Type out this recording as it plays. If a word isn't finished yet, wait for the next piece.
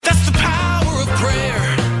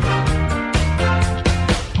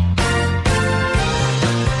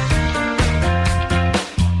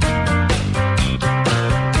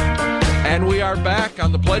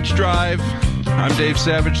on the Pledge Drive. I'm Dave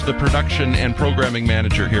Savage, the production and programming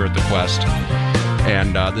manager here at the Quest.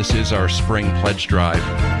 And this is our spring Pledge Drive.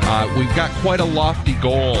 We've got quite a lofty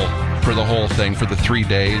goal for the whole thing for the 3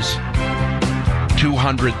 days.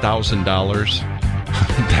 $200,000.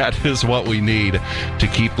 That is what we need to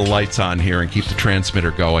keep the lights on here and keep the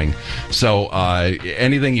transmitter going. So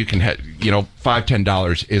anything you can, $5,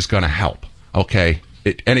 $10 is going to help. Okay,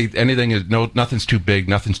 anything is nothing's too big,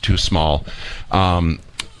 nothing's too small.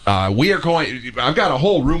 We are going. I've got a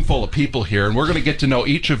whole room full of people here, and we're going to get to know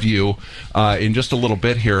each of you in just a little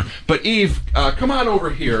bit here. But Eve, come on over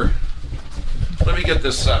here. Let me get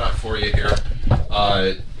this set up for you here.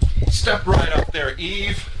 Step right up there,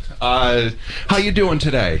 Eve. How you doing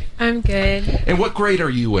today? I'm good. And what grade are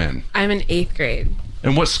you in? I'm in 8th grade.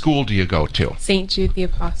 And what school do you go to? St. Jude the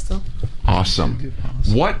Apostle. Awesome.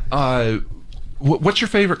 What's your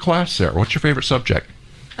favorite class there? What's your favorite subject?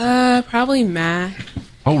 Probably math.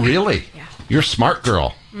 Oh, really? Yeah. You're a smart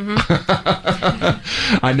girl.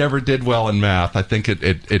 Mm-hmm. I never did well in math. I think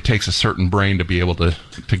it takes a certain brain to be able to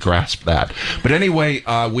grasp that. But anyway,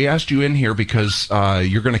 we asked you in here because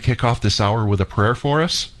you're going to kick off this hour with a prayer for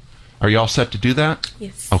us. Are you all set to do that?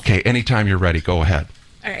 Yes. Okay, anytime you're ready, go ahead.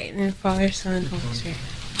 All right, and Father, Son, and Holy Spirit.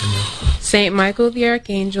 Saint Michael the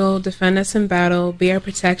Archangel, defend us in battle, be our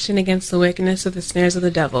protection against the wickedness of the snares of the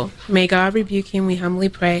devil. May God rebuke him, we humbly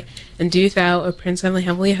pray, and do thou, O Prince of the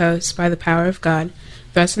heavenly hosts, by the power of God,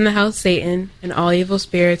 thrust in the hell Satan and all evil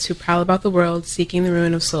spirits who prowl about the world, seeking the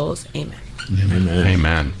ruin of souls. Amen. Amen.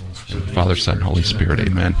 Amen. Father, Son, Holy Spirit,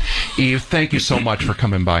 amen. Eve, thank you so much for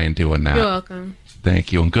coming by and doing that. You're welcome.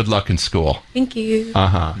 Thank you, and good luck in school. Thank you.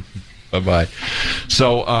 Bye-bye.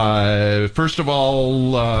 So, first of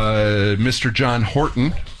all, Mr. John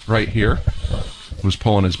Horton, right here, who's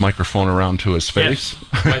pulling his microphone around to his face.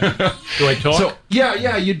 Yes. Do I talk? So,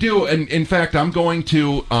 yeah, you do. And in fact, I'm going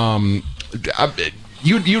to...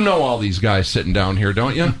 You know all these guys sitting down here,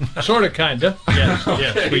 don't you? Sort of, kind of. Yes, Okay.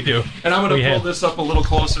 yes, we do. And I'm going to pull this up a little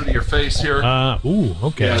closer to your face here.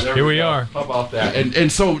 Okay. Yeah, here we are. How about that?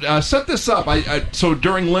 And so set this up. So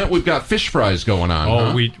during Lent, we've got fish fries going on.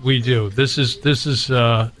 Oh, we do. This is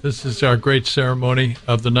our great ceremony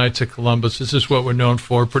of the Knights of Columbus. This is what we're known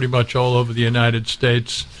for, pretty much all over the United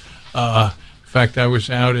States. In fact, I was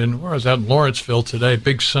out in Lawrenceville today.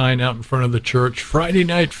 Big sign out in front of the church. Friday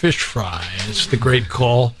night fish fry. It's the great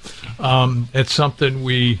call. It's something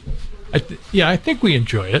I think we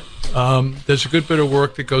enjoy it. There's a good bit of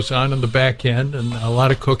work that goes on in the back end and a lot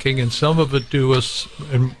of cooking, and some of it do us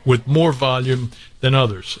with more volume than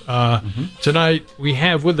others. Tonight we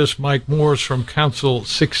have with us Mike Moores from Council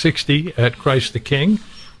 660 at Christ the King.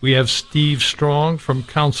 We have Steve Strong from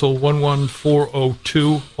Council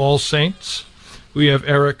 11402 All Saints. We have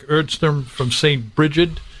Eric Edstrom from St.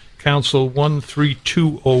 Brigid, Council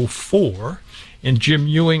 13204, and Jim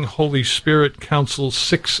Ewing, Holy Spirit, Council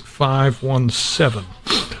 6517.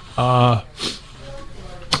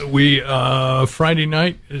 Friday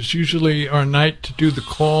night is usually our night to do the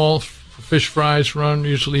call. Fish fries run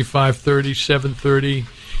usually 5:30, 7:30.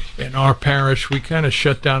 In our parish, we kind of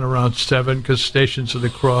shut down around 7 because Stations of the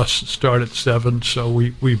Cross start at 7, so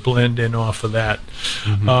we blend in off of that.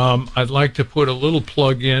 I'd like to put a little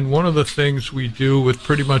plug in. One of the things we do with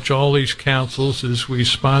pretty much all these councils is we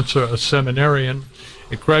sponsor a seminarian.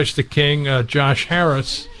 At Christ the King, Josh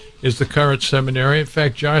Harris is the current seminarian. In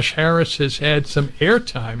fact, Josh Harris has had some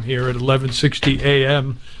airtime here at 11:60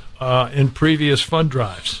 a.m. In previous fund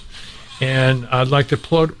drives. And I'd like to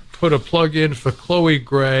put a plug in for Chloe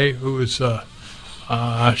Gray, who is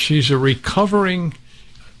she's a recovering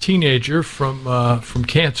teenager from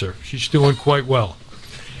cancer. She's doing quite well,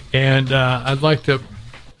 and I'd like to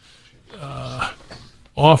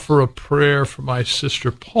offer a prayer for my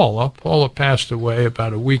sister Paula. Paula passed away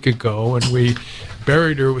about a week ago, and we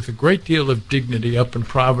buried her with a great deal of dignity up in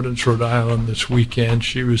Providence, Rhode Island this weekend.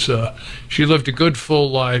 She lived a good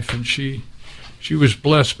full life, and she was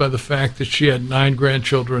blessed by the fact that she had 9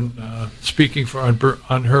 grandchildren speaking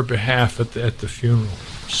on her behalf at the funeral.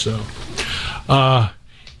 So,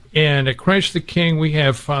 and at Christ the King, we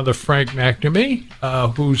have Father Frank McNamee,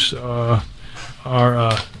 who's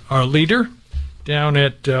our leader. Down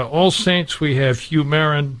at All Saints, we have Hugh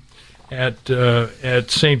Marin. At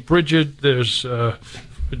St. Brigid, there's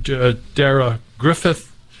Dara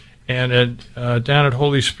Griffith. And down at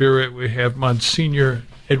Holy Spirit, we have Monsignor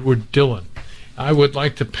Edward Dillon. I would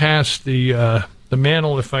like to pass the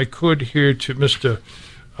mantle, if I could, here to Mr.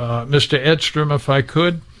 Edstrom, if I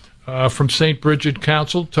could. from St. Brigid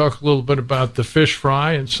Council. Talk a little bit about the fish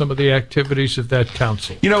fry and some of the activities of that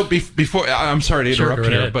council. Before, I'm sorry to interrupt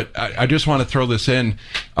here, but I just want to throw this in,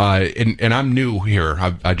 and I'm new here.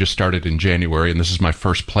 I just started in January, and this is my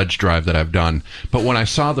first pledge drive that I've done. But when I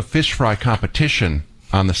saw the fish fry competition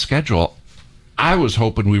on the schedule, I was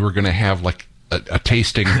hoping we were going to have like a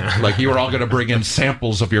tasting, like you were all going to bring in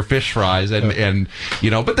samples of your fish fries, and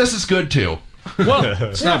but this is good too. Well,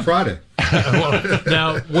 it's not Friday.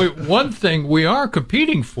 Now, one thing we are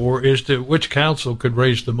competing for is which council could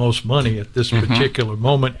raise the most money at this particular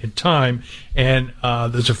moment in time. And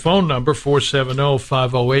there's a phone number,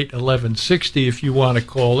 470-508-1160, if you want to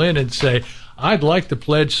call in and say, I'd like to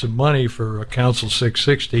pledge some money for Council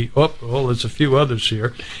 660. Well, there's a few others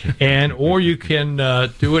here. Or you can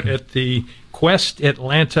do it at the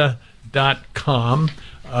questatlanta.com.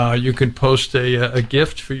 You can post a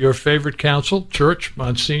gift for your favorite council, church,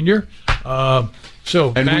 Monsignor. And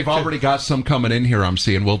we've already got some coming in here, I'm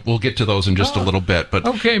seeing. We'll get to those in just a little bit. But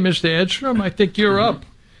okay, Mr. Edstrom, I think you're up.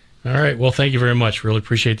 All right. Well, thank you very much. Really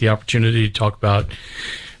appreciate the opportunity to talk about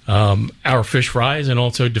our fish fries and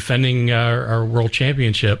also defending our world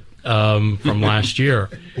championship from last year.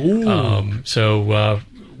 So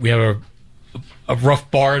we have a rough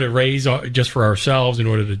bar to raise just for ourselves in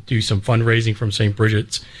order to do some fundraising from St.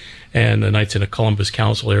 Brigid's and the Knights of Columbus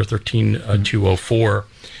Council Air 13204.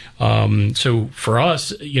 So for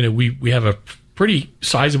us, we have a pretty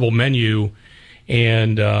sizable menu,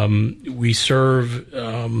 and we serve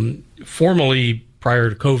formally prior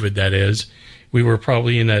to COVID, that is, we were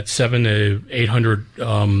probably in that 700 to 800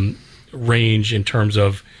 range in terms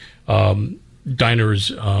of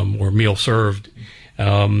diners or meal served.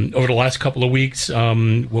 Over the last couple of weeks,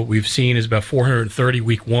 what we've seen is about 430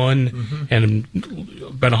 week one, and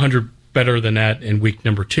about 100 better than that in week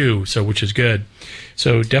number 2, which is good.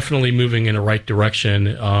 So definitely moving in the right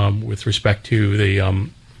direction with respect to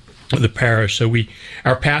the parish. So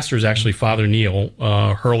our pastor is actually Father Neil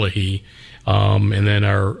Herlihy, and then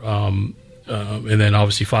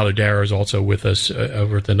obviously Father Dara is also with us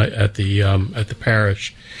over at the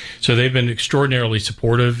parish. So they've been extraordinarily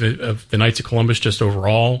supportive of the Knights of Columbus just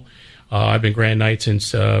overall. I've been Grand Knight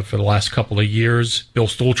since for the last couple of years. Bill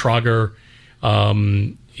Stuhltrager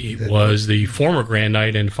was the former Grand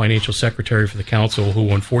Knight and financial secretary for the council, who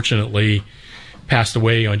unfortunately passed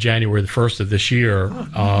away on January the 1st of this year.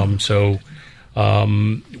 So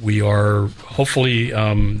we are hopefully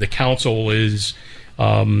the council is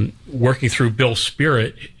working through Bill's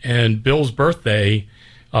spirit, and Bill's birthday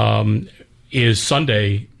is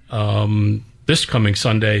Sunday, this coming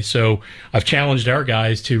Sunday. So I've challenged our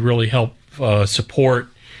guys to really help support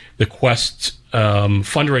the Quest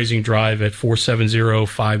fundraising drive at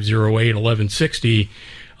 470-508-1160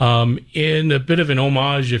 in a bit of an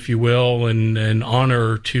homage, if you will, and an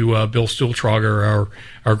honor to Bill Stuhltrager,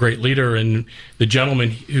 our great leader, and the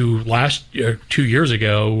gentleman who 2 years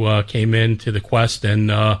ago came into the Quest and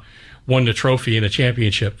won the trophy and a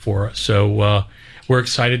championship for us. So we're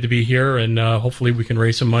excited to be here, and hopefully we can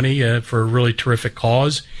raise some money for a really terrific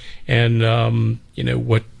cause. And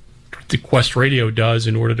what the Quest Radio does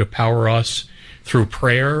in order to power us through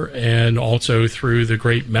prayer and also through the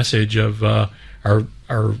great message of our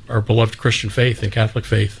beloved Christian faith and Catholic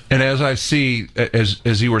faith. And as I see,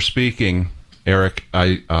 as you were speaking, Eric,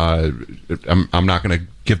 I'm not going to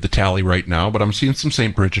give the tally right now, but I'm seeing some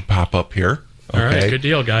St. Brigid pop up here. Okay. All right, good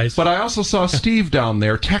deal, guys. But I also saw Steve down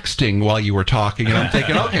there texting while you were talking, and I'm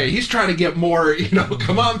thinking, okay, he's trying to get more.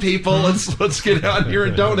 Come on, people, let's get out here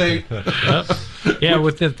and donate. Yeah,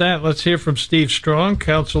 with that, let's hear from Steve Strong,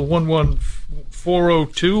 Council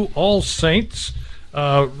 11402, All Saints,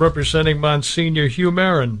 representing Monsignor Hugh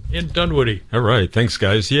Marin in Dunwoody. All right, thanks,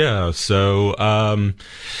 guys. Yeah, so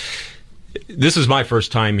this is my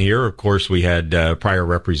first time here. Of course, we had prior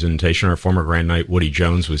representation. Our former Grand Knight Woody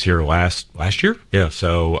Jones was here last year. Yeah,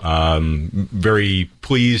 so very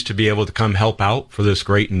pleased to be able to come help out for this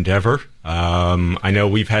great endeavor. I know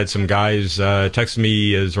we've had some guys text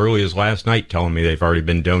me as early as last night telling me they've already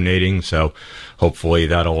been donating, so hopefully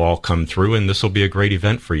that'll all come through, and this will be a great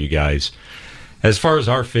event for you guys. As far as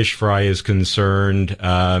our fish fry is concerned,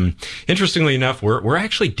 interestingly enough, we're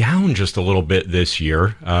actually down just a little bit this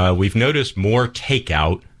year. We've noticed more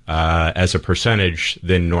takeout as a percentage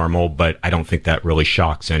than normal, but I don't think that really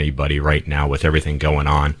shocks anybody right now with everything going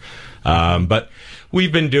on. But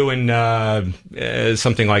we've been doing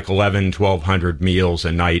something like 1,200 meals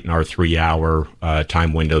a night in our 3-hour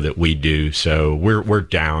time window that we do. So we're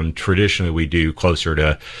down. Traditionally, we do closer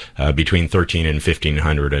to between 1,300 and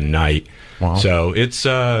 1,500 a night. Wow. So it's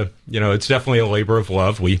it's definitely a labor of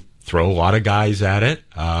love. We throw a lot of guys at it.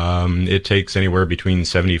 It takes anywhere between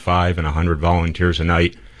 75 and 100 volunteers a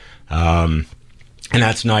night. And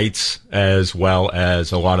that's nights as well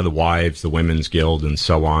as a lot of the wives, the Women's Guild, and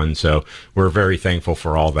so on. So we're very thankful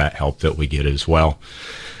for all that help that we get as well.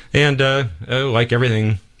 And like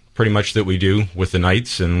everything pretty much that we do with the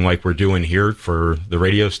nights, and like we're doing here for the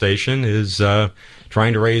radio station, is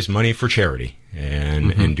trying to raise money for charity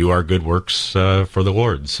and do our good works for the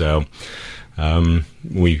Lord. So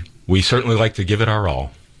we certainly like to give it our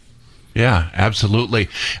all. Yeah, absolutely.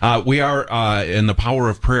 We are in the Power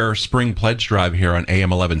of Prayer Spring Pledge Drive here on AM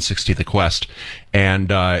 1160 The Quest.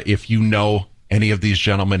 And if you know any of these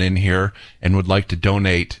gentlemen in here and would like to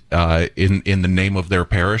donate in the name of their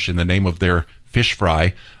parish, in the name of their fish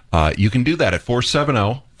fry, you can do that at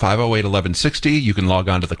 470-508-1160. You can log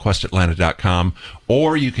on to thequestatlanta.com,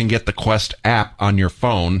 or you can get the Quest app on your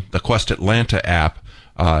phone, the Quest Atlanta app.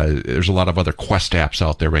 There's a lot of other Quest apps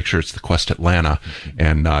out there. Make sure it's the Quest Atlanta,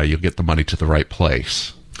 and you'll get the money to the right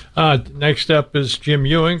place. Next up is Jim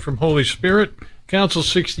Ewing from Holy Spirit, Council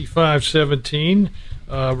 6517,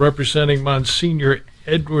 representing Monsignor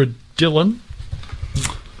Edward Dillon.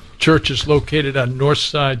 Church is located on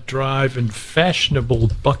Northside Drive in fashionable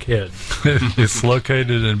Buckhead. It's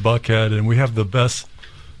located in Buckhead, and we have the best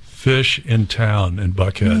fish in town in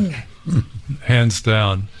Buckhead, hands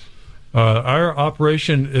down. Our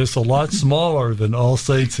operation is a lot smaller than All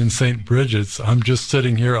Saints and St. Brigid's. I'm just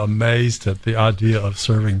sitting here amazed at the idea of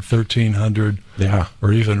serving 1,300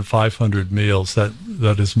 or even 500 meals.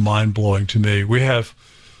 That is mind-blowing to me. We have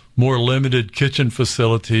more limited kitchen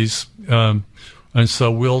facilities, and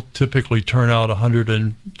so we'll typically turn out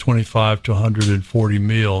 125 to 140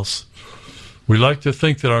 meals. We like to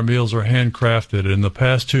think that our meals are handcrafted. In the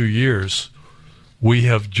past 2 years, we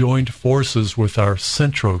have joined forces with our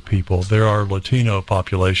Centro people. They're our Latino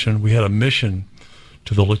population. We had a mission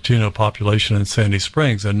to the Latino population in Sandy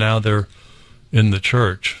Springs, and now they're in the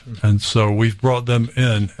church. And so we've brought them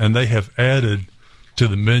in, and they have added to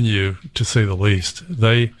the menu, to say the least.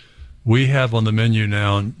 We have on the menu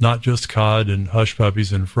now not just cod and hush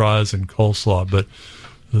puppies and fries and coleslaw, but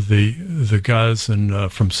the guys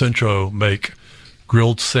from Centro make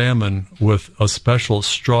grilled salmon with a special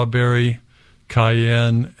strawberry,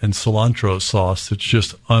 cayenne, and cilantro sauce. It's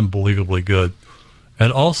just unbelievably good.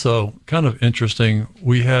 And also, kind of interesting,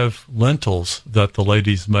 we have lentils that the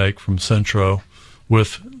ladies make from Centro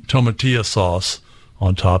with tomatilla sauce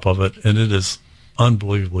on top of it, and it is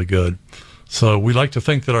unbelievably good. So we like to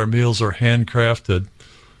think that our meals are handcrafted,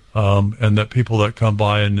 and that people that come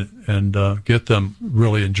by and get them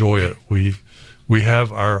really enjoy it. We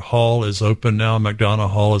have our hall is open now. McDonough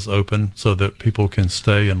Hall is open so that people can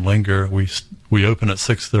stay and linger. We open at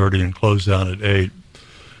 6:30 and close down at 8.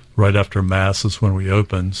 Right after Mass is when we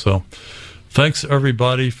open. So thanks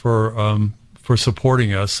everybody for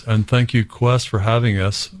supporting us, and thank you Quest for having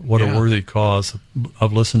us. What a worthy cause.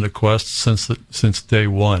 I've listened to Quest since day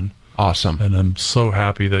one. Awesome. And I'm so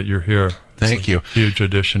happy that you're here. Thank you. Huge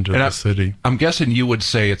addition to the city. I'm guessing you would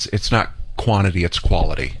say it's not quantity, it's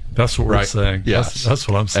quality. That's what we're saying. Yes. That's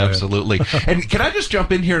what I'm saying. Absolutely. And can I just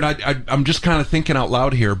jump in here? And I'm just kind of thinking out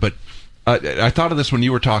loud here, but I thought of this when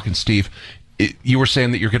you were talking, Steve. You were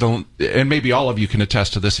saying that you're getting, and maybe all of you can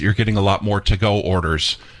attest to this, that you're getting a lot more to-go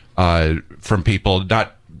orders from people.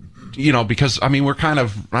 Not, because, we're kind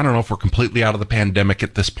of, I don't know if we're completely out of the pandemic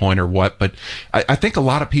at this point or what, but I think a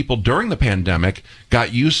lot of people during the pandemic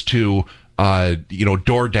got used to,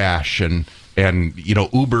 DoorDash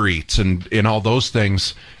and Uber Eats and all those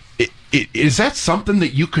things. Is that something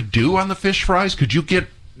that you could do on the fish fries? Could you get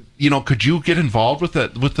involved with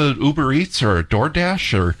the Uber Eats or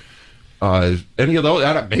DoorDash or any of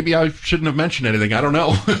those? Maybe I shouldn't have mentioned anything. I don't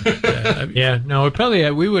know.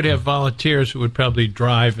 We would have volunteers who would probably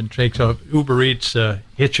drive and take off. Uber Eats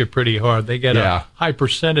hits you pretty hard. They get a high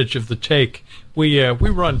percentage of the take. We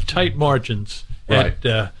run tight margins.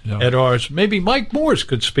 At ours. Maybe Mike Morse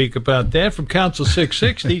could speak about that from Council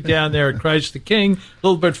 660 down there at Christ the King, a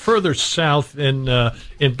little bit further south in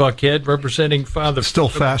Buckhead, representing Father. Still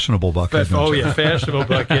fashionable Buckhead. Fashionable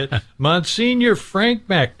Buckhead. Monsignor Frank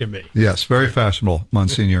McNamee. Yes, very fashionable,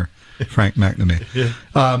 Monsignor Frank McNamee.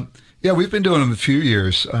 We've been doing them a few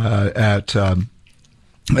years at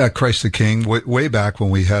Christ the King, way back when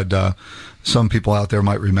we had. Some people out there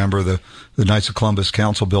might remember the Knights of Columbus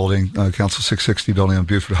Council building, Council 660 building on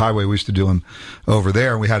Buford Highway. We used to do them over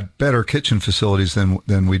there, and we had better kitchen facilities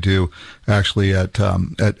than we do actually at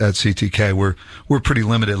CTK. We're pretty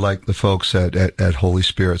limited, like the folks at Holy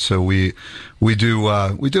Spirit. So we do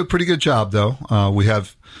a pretty good job, though. We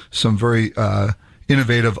have some very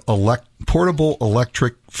innovative portable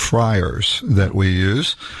electric fryers that we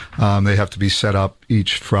use. They have to be set up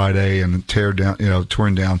each Friday and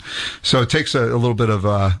torn down. So it takes a little bit of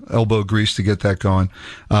elbow grease to get that going.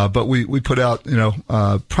 But we put out,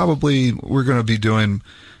 probably we're going to be doing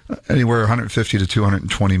anywhere 150 to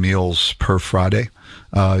 220 meals per Friday.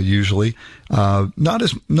 Usually,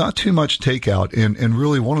 not too much takeout, and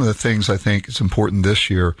really one of the things I think is important this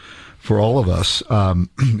year for all of us.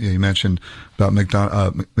 You mentioned about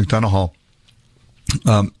McDonough Hall.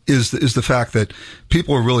 Is the fact that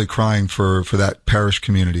people are really crying for that parish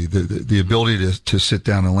community, the ability to sit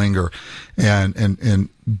down and linger and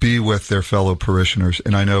be with their fellow parishioners.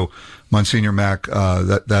 And I know Monsignor Mack,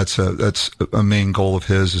 that's a main goal of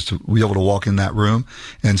his, is to be able to walk in that room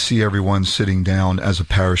and see everyone sitting down as a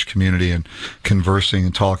parish community and conversing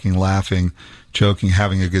and talking, laughing, joking,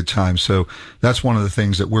 having a good time. So that's one of the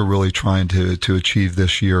things that we're really trying to achieve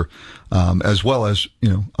this year, as well as,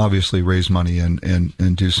 obviously raise money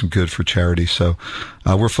and do some good for charity. So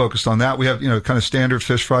we're focused on that. We have, kind of standard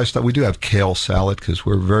fish fry stuff. We do have kale salad because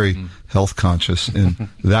we're very health conscious in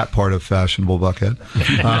that part of fashionable Buckhead.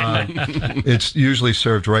 It's usually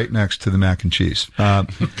served right next to the mac and cheese.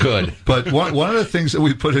 Good. But one of the things that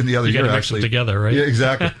we put in the other year, mix them together, right? Yeah,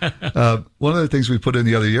 exactly. One of the things we put in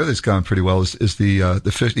the other year that's gone pretty well is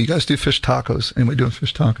the fish. You guys do fish tacos? Anybody doing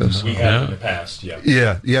fish tacos? We have in the past,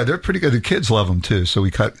 yeah. Yeah, they're pretty good. The kids love them too. So we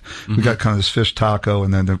got kind of this fish taco,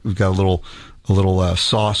 and then we've got a little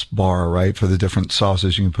sauce bar, right, for the different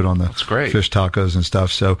sauces you can put on the fish tacos and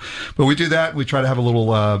stuff. So, but we do that. We try to have a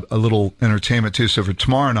little entertainment too. So for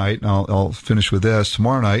tomorrow night, and I'll finish with this.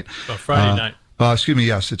 Tomorrow night, Friday night. Excuse me.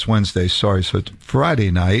 Yes, it's Wednesday. Sorry. So Friday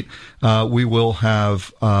night, we will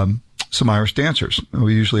have some Irish dancers.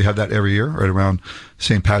 We usually have that every year, right around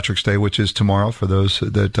St. Patrick's Day, which is tomorrow for those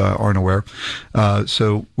that aren't aware.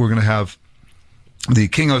 So we're going to have the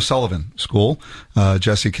King O'Sullivan School.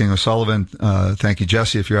 Jessie King O'Sullivan, thank you,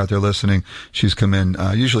 Jessie, if you're out there listening. She's come in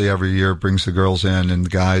usually every year, brings the girls in and the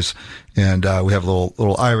guys, and we have a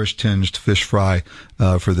little Irish tinged fish fry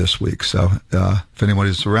for this week. So if anyone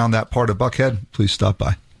is around that part of Buckhead, please stop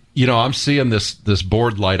by. I'm seeing this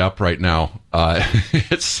board light up right now.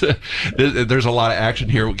 There's a lot of action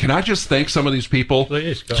here. Can I just thank some of these people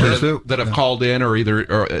that have called in or either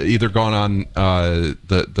gone on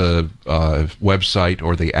the website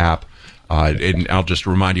or the app? And I'll just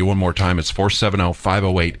remind you one more time, it's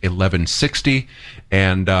 470-508-1160,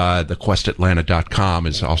 and thequestatlanta.com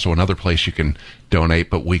is also another place you can donate.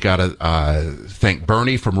 But we got to thank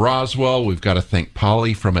Bernie from Roswell. We've got to thank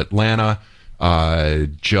Polly from Atlanta.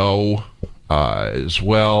 Joe as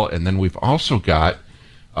well, and then we've also got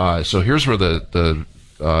so here's where the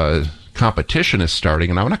competition is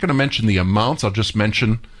starting, and I'm not going to mention the amounts, I'll just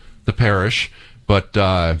mention the parish, but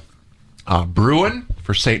Bruin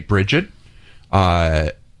for St. Brigid,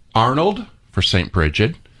 Arnold for St.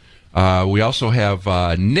 Brigid, we also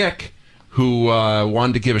have Nick, who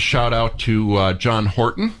wanted to give a shout out to John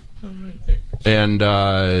Horton. And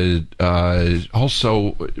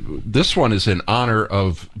also, this one is in honor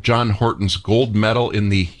of John Horton's gold medal in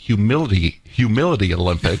the humility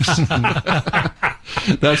Olympics.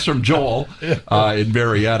 That's from Joel in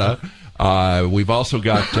Marietta. We've also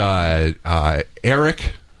got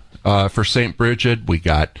Eric for St. Brigid. We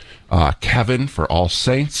got Kevin for All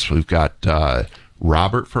Saints. We've got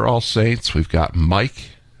Robert for All Saints. We've got Mike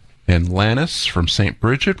and Lannis from St.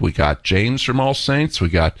 Brigid. We got James from All Saints. We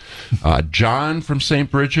got John from St.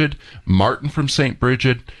 Brigid, Martin from St.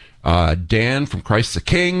 Brigid, Dan from Christ the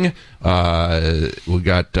King. We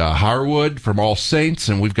got Harwood from All Saints,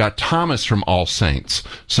 and we've got Thomas from All Saints.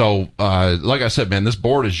 So, like I said, man, this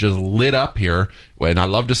board is just lit up here, and I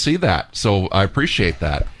love to see that. So I appreciate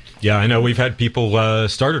that. Yeah, I know we've had people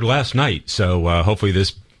started last night, so hopefully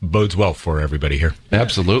this bodes well for everybody here.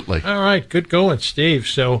 Absolutely. All right, good going, Steve.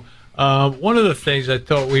 So one of the things I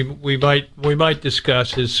thought we might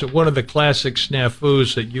discuss is one of the classic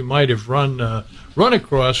snafus that you might have run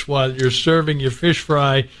across while you're serving your fish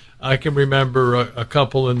fry. I can remember a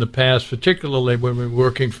couple in the past, particularly when we were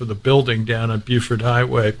working for the building down on Buford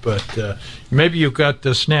Highway. But maybe you've got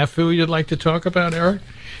the snafu you'd like to talk about, Eric?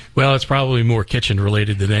 Well, it's probably more kitchen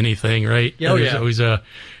related than anything, right? Oh, There's always a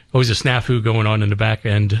snafu going on in the back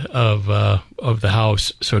end of the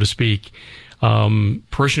house, so to speak.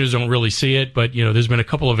 Parishioners don't really see it, but there's been a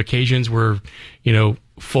couple of occasions where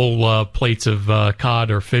full plates of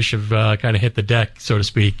cod or fish have kind of hit the deck, so to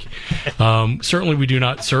speak. Certainly, we do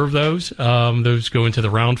not serve those. Those go into the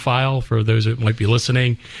round file for those that might be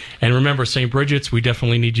listening. And remember, St. Brigid's, we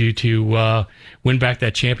definitely need you to win back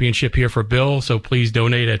that championship here for Bill. So please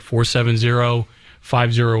donate at 470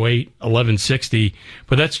 508-1160.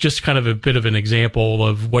 But that's just kind of a bit of an example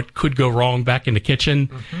of what could go wrong back in the kitchen.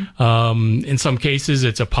 In some cases,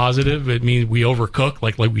 it's a positive. It means we overcook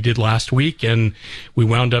like we did last week, and we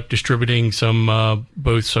wound up distributing some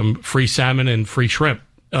both some free salmon and free shrimp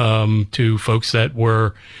to folks that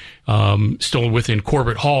were still within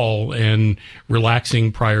Corbett Hall and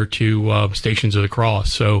relaxing prior to Stations of the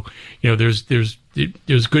Cross. So, there's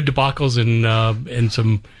good debacles and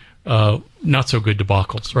some not so good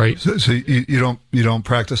debacles, right? So you don't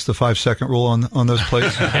practice the 5-second rule on those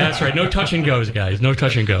plates? Yeah, that's right. No touch and goes, guys. No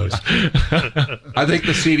touch and goes. I think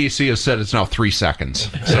the CDC has said it's now 3 seconds.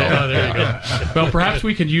 So there you go. Well, perhaps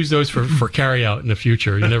we could use those for carry out in the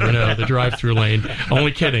future. You never know. The drive-through lane.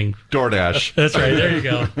 Only kidding. DoorDash. That's right. There you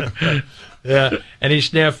go. Yeah. Any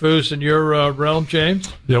snafus in your realm,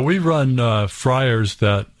 James? Yeah, we run fryers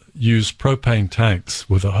that use propane tanks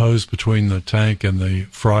with a hose between the tank and the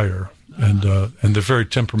fryer, and they're very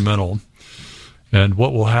temperamental. And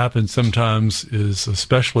what will happen sometimes is,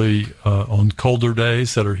 especially on colder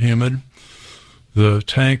days that are humid, the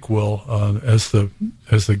tank will, as the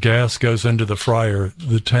gas goes into the fryer,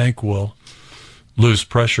 the tank will lose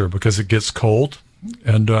pressure because it gets cold,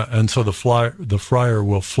 and so the fryer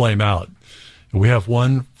will flame out. We have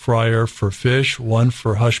one fryer for fish, one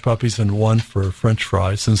for hush puppies, and one for French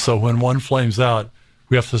fries. And so when one flames out,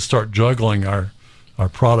 we have to start juggling our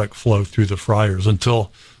product flow through the fryers until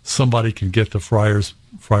somebody can get the fryer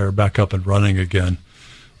back up and running again.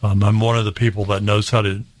 I'm one of the people that knows how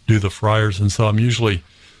to do the fryers, and so I'm usually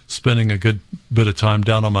spending a good bit of time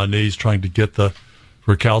down on my knees trying to get the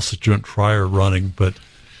recalcitrant fryer running. But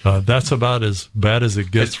that's about as bad as it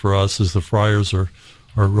gets for us, as the fryers are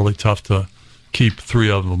really tough to keep 3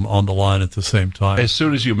 of them on the line at the same time. As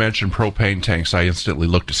soon as you mentioned propane tanks, I instantly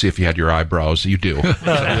looked to see if you had your eyebrows. You do.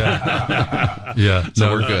 Yeah.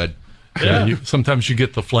 So we're good. Yeah. Sometimes you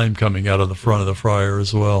get the flame coming out of the front of the fryer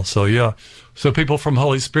as well. So, yeah. So people from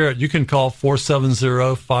Holy Spirit, you can call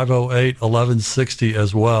 470-508-1160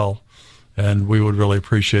 as well. And we would really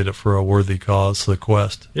appreciate it for a worthy cause, the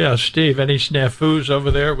quest. Yeah, Steve, any snafus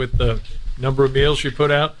over there with the number of meals you put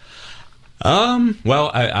out? Well,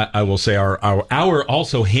 I will say our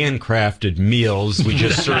also handcrafted meals, we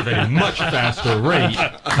just serve at a much faster rate.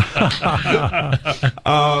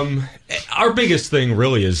 Our biggest thing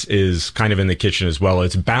really is kind of in the kitchen as well.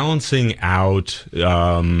 It's balancing out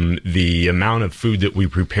the amount of food that we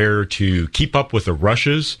prepare to keep up with the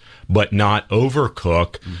rushes, but not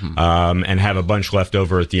overcook, and have a bunch left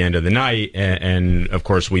over at the end of the night. And of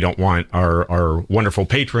course, we don't want our wonderful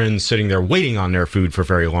patrons sitting there waiting on their food for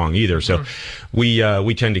very long either. So we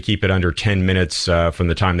tend to keep it under 10 minutes from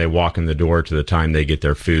the time they walk in the door to the time they get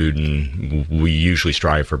their food, and we usually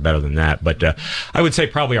strive for better than that. But I would say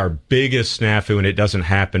probably our biggest snafu, and it doesn't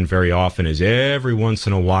happen very often, is every once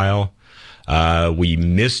in a while we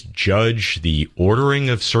misjudge the ordering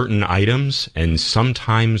of certain items, and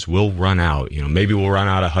sometimes we'll run out. Maybe we'll run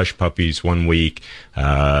out of hush puppies one week,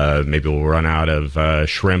 maybe we'll run out of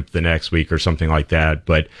shrimp the next week or something like that.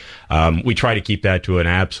 But we try to keep that to an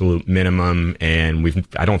absolute minimum, and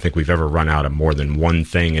I don't think we've ever run out of more than one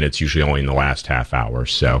thing, and it's usually only in the last half hour.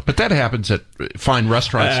 So, but that happens at fine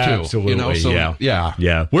restaurants too. Absolutely,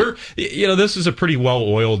 yeah. We're this is a pretty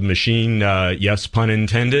well-oiled machine. Yes, pun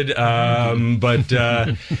intended. But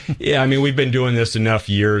yeah, I mean, we've been doing this enough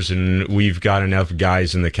years, and we've got enough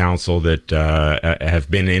guys in the council that have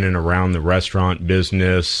been in and around the restaurant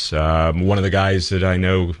business. One of the guys that I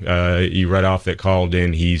know you read off that called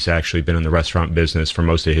in, he's actually been in the restaurant business for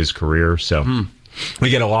most of his career. So we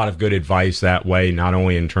get a lot of good advice that way, not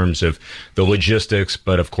only in terms of the logistics,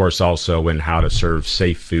 but of course also in how to serve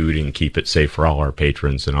safe food and keep it safe for all our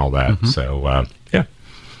patrons and all that. So, yeah.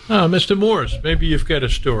 Mr. Morris, maybe you've got a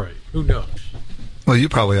story. Who knows? Well, you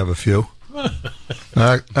probably have a few.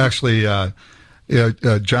 Actually,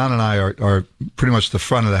 John and I are pretty much the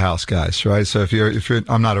front of the house guys, right? So if you're,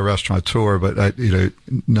 I'm not a restaurateur, but I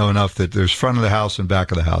know enough that there's front of the house and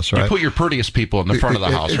back of the house, right? You put your prettiest people in the front of the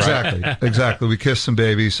house, right? Exactly. We kiss some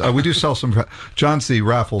babies. We do sell some. John's the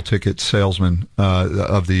raffle ticket salesman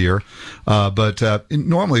of the year, but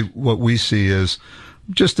normally what we see is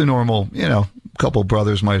just a normal, couple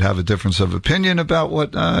brothers might have a difference of opinion about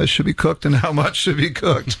what should be cooked and how much should be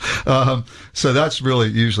cooked. So that's really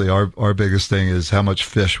usually our biggest thing is how much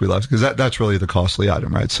fish we love, because that's really the costly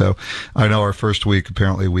item, right? So I know our first week,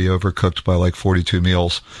 apparently we overcooked by like 42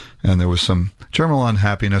 meals, and there was some general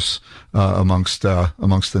unhappiness amongst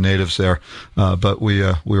the natives there, but we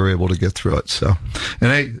were able to get through it. So,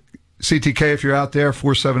 and hey, CTK, if you're out there,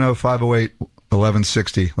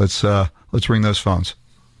 470-508-1160. Let's ring those phones.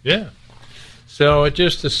 Yeah. So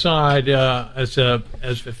just aside, as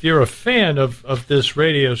if you're a fan of this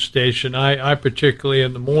radio station, I particularly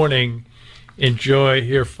in the morning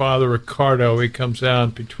hear Father Ricardo. He comes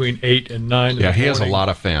out between 8 and 9 in the morning. Yeah, he has a lot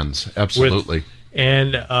of fans. Absolutely.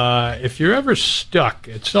 And if you're ever stuck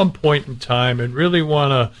at some point in time and really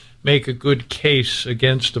want to make a good case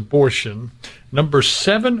against abortion, number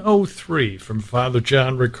 703 from Father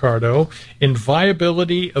John Ricardo,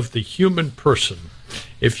 Inviolability of the Human Person.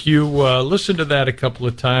 If you listen to that a couple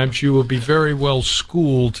of times, you will be very well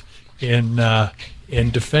schooled in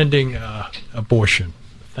defending abortion.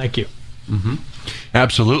 Thank you. Mm-hmm.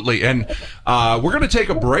 Absolutely. And we're going to take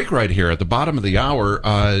a break right here at the bottom of the hour.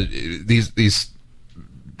 These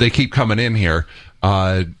they keep coming in here.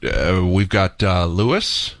 We've got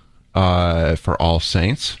Lewis for All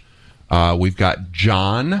Saints. We've got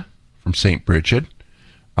John from St. Brigid.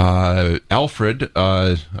 Alfred,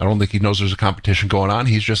 I don't think he knows there's a competition going on.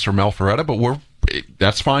 He's just from Alpharetta, but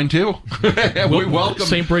that's fine too. We welcome.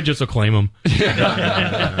 St. Brigid's will claim him.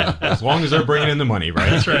 As long as they're bringing in the money, right?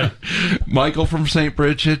 That's right. Michael from St.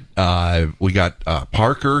 Brigid. We got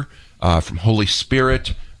Parker from Holy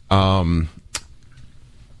Spirit. This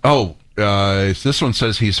one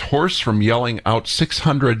says he's hoarse from yelling out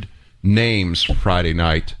 600 names Friday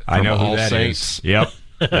night. I know who All that Saints. is. Yep.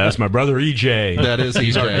 That's my brother EJ. That is EJ.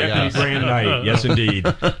 He's our deputy grand knight. Yes, indeed.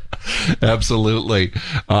 Absolutely.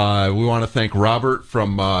 We want to thank Robert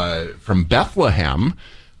from Bethlehem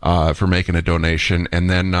for making a donation, and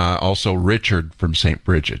then also Richard from St.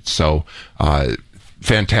 Brigid. So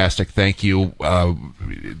fantastic. Thank you.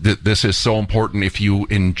 This is so important. If you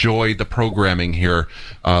enjoy the programming here,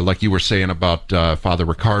 like you were saying about Father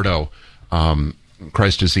Ricardo,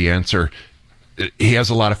 Christ is the Answer. He has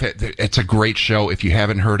a lot of. It's a great show. If you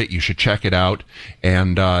haven't heard it, you should check it out.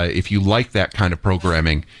 And if you like that kind of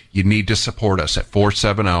programming, you need to support us at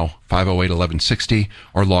 470-508-1160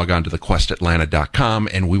 or log on to thequestatlanta.com,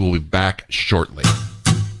 and we will be back shortly.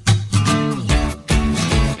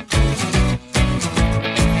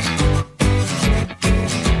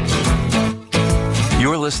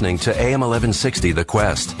 You're listening to AM 1160 The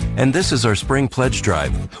Quest, and this is our Spring Pledge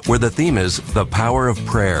Drive, where the theme is The Power of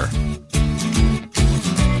Prayer.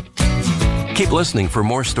 Keep listening for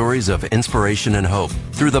more stories of inspiration and hope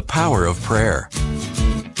through the power of prayer.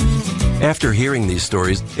 After hearing these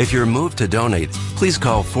stories, if you're moved to donate, please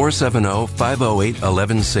call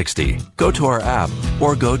 470-508-1160. Go to our app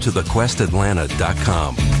or go to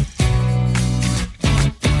thequestatlanta.com.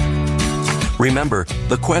 Remember,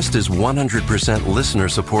 The Quest is 100% listener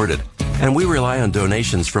supported, and we rely on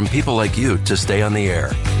donations from people like you to stay on the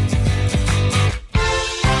air.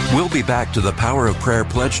 We'll be back to the Power of Prayer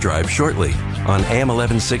Pledge Drive shortly on AM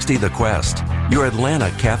 1160 The Quest, your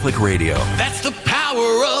Atlanta Catholic radio. That's the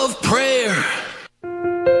power of prayer.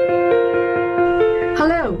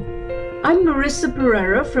 Hello, I'm Marissa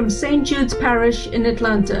Pereira from St. Jude's Parish in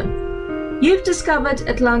Atlanta. You've discovered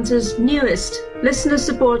Atlanta's newest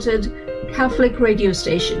listener-supported Catholic radio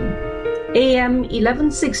station, AM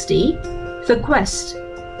 1160 The Quest,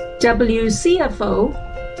 WCFO,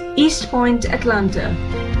 East Point, Atlanta.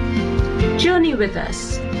 Journey with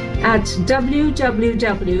us at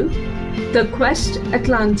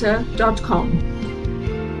www.thequestatlanta.com.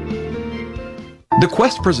 The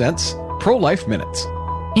Quest presents Pro-Life Minutes.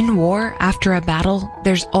 In war, after a battle,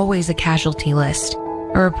 there's always a casualty list,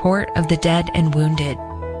 a report of the dead and wounded.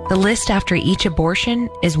 The list after each abortion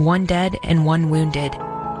is 1 dead and 1 wounded.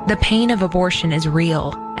 The pain of abortion is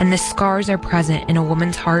real, and the scars are present in a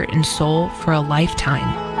woman's heart and soul for a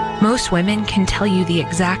lifetime. Most women can tell you the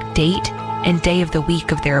exact date and day of the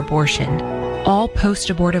week of their abortion. All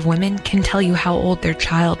post-abortive women can tell you how old their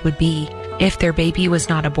child would be if their baby was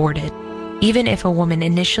not aborted. Even if a woman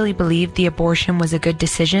initially believed the abortion was a good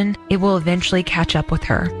decision, it will eventually catch up with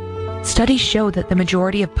her. Studies show that the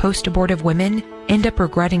majority of post-abortive women end up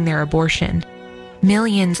regretting their abortion.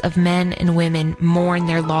 Millions of men and women mourn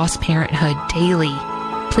their lost parenthood daily.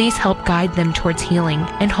 Please help guide them towards healing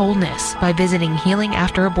and wholeness by visiting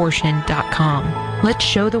healingafterabortion.com. Let's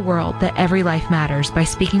show the world that every life matters by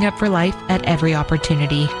speaking up for life at every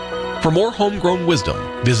opportunity. For more homegrown wisdom,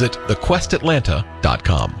 visit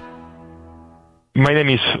thequestatlanta.com. My name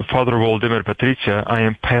is Father Waldemar Patricia. I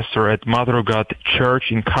am pastor at Mother of God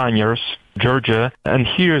Church in Conyers, Georgia, and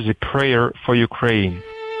here is a prayer for Ukraine.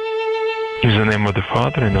 In the name of the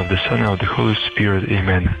Father, and of the Son, and of the Holy Spirit,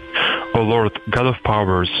 amen. O Lord, God of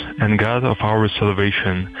powers, and God of our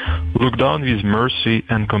salvation, look down with mercy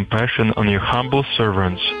and compassion on your humble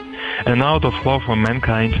servants, and out of love for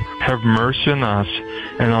mankind, have mercy on us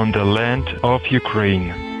and on the land of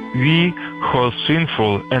Ukraine. We, who are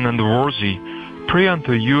sinful and unworthy, pray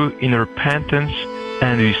unto you in repentance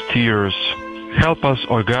and with tears. Help us,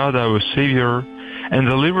 O God, our Savior, and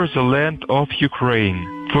deliver the land of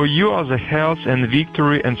Ukraine. For you are the health and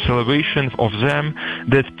victory and salvation of them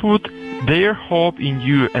that put their hope in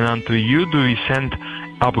you, and unto you do we send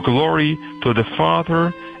up glory to the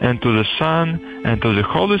Father, and to the Son, and to the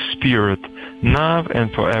Holy Spirit, now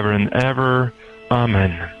and forever and ever.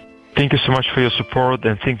 Amen. Thank you so much for your support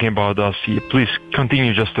and thinking about us. Please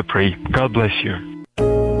continue just to pray. God bless you.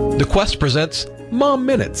 The Quest presents Mom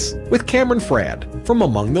Minutes with Cameron Fradd from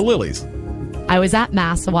Among the Lilies. I was at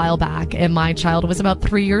Mass a while back, and my child was about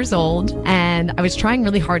 3 years old, and I was trying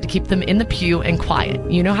really hard to keep them in the pew and quiet.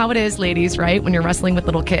 You know how it is, ladies, right? When you're wrestling with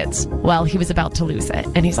little kids. Well, he was about to lose it,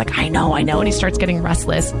 and he's like, I know, and he starts getting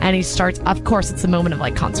restless, and he starts, of course, it's a moment of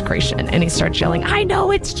like consecration, and he starts yelling, I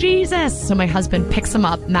know it's Jesus! So my husband picks him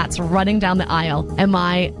up, Matt's running down the aisle, and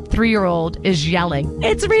my 3-year-old is yelling,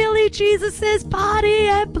 it's really Jesus's body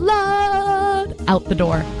and blood! Out the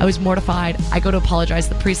door. I was mortified. I go to apologize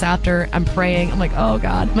to the priest after. I'm praying. I'm like, oh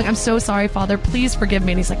God. I'm like, I'm so sorry, Father. Please forgive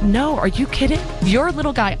me. And he's like, no, are you kidding? You're a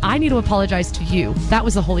little guy. I need to apologize to you. That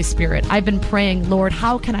was the Holy Spirit. I've been praying, Lord,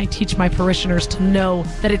 how can I teach my parishioners to know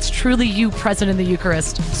that it's truly you present in the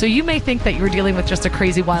Eucharist? So you may think that you're dealing with just a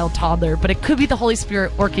crazy wild toddler, but it could be the Holy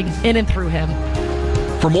Spirit working in and through him.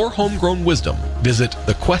 For more homegrown wisdom, visit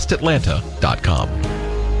thequestatlanta.com.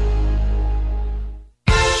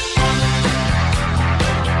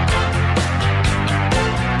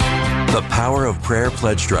 The Power of Prayer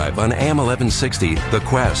Pledge Drive on AM 1160, The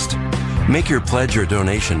Quest. Make your pledge or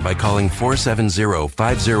donation by calling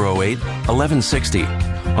 470-508-1160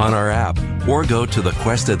 on our app or go to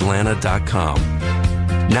thequestatlanta.com.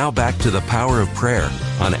 Now back to The Power of Prayer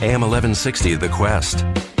on AM 1160, The Quest.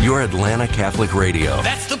 Your Atlanta Catholic Radio.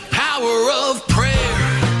 That's the power of prayer.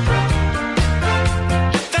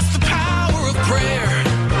 That's the power of prayer.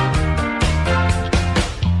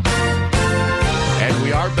 And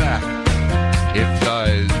we are back. If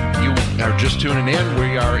you are just tuning in,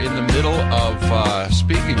 we are in the middle of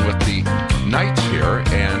speaking with the Knights here,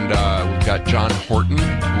 and we've got John Horton,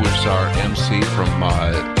 who is our MC from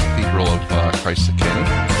Cathedral of Christ the King.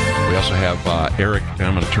 We also have Eric, and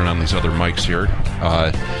I'm going to turn on these other mics here,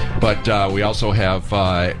 but we also have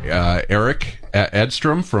Eric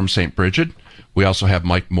Edstrom from St. Brigid. We also have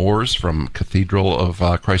Mike Moores from Cathedral of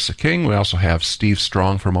Christ the King. We also have Steve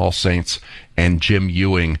Strong from All Saints, and Jim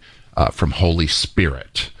Ewing from Holy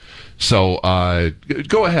Spirit. So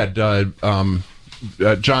go ahead, John.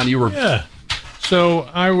 You were So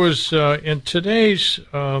I was in today's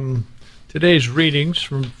readings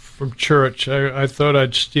from church. I thought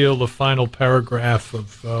I'd steal the final paragraph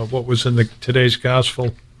of what was in today's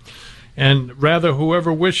gospel, and rather,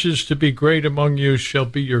 whoever wishes to be great among you shall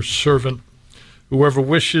be your servant. Whoever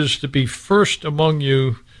wishes to be first among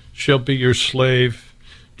you shall be your slave.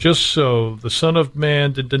 Just so, the Son of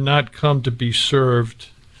Man did not come to be served,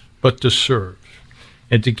 but to serve,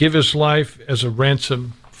 and to give his life as a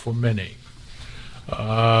ransom for many.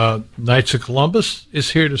 Knights of Columbus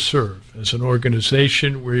is here to serve. As an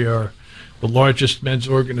organization, we are the largest men's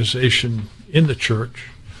organization in the church,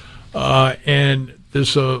 and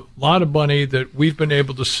there's a lot of money that we've been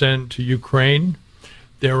able to send to Ukraine.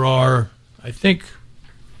 There are, I think,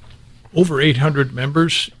 over 800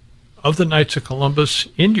 members of the Knights of Columbus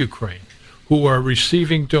in Ukraine who are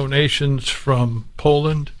receiving donations from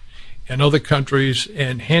Poland and other countries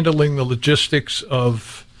and handling the logistics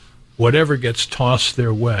of whatever gets tossed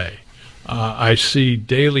their way. I see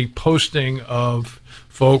daily posting of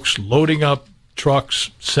folks loading up trucks,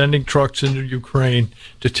 sending trucks into Ukraine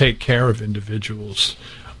to take care of individuals.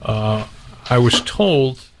 I was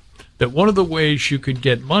told that one of the ways you could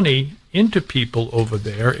get money into people over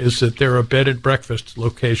there is that there are bed and breakfast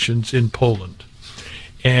locations in Poland.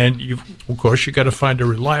 And of course, you got to find a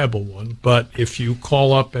reliable one. But if you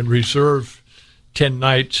call up and reserve 10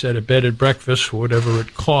 nights at a bed and breakfast, whatever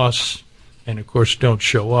it costs, and of course don't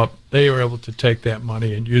show up, they are able to take that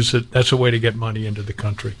money and use it. That's a way to get money into the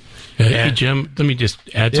country. Hey, Jim, let me just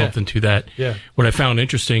add something to that. Yeah. What I found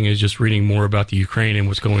interesting is just reading more about the Ukraine and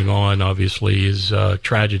what's going on, obviously, is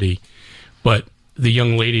tragedy. But the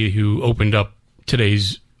young lady who opened up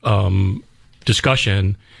today's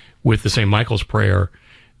discussion with the St. Michael's prayer,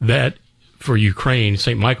 that for Ukraine,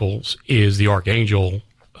 St. Michael's is the archangel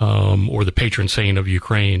or the patron saint of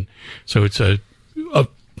Ukraine. So it's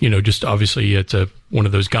just obviously it's one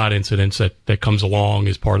of those God incidents that comes along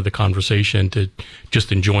as part of the conversation to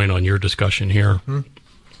just enjoin on your discussion here. Mm-hmm.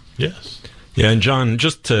 Yes. Yeah, and John,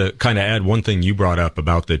 just to kind of add one thing you brought up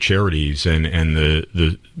about the charities and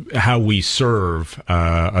the how we serve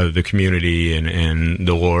the community and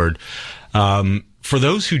the Lord. For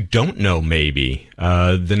those who don't know, maybe,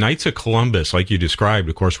 the Knights of Columbus, like you described,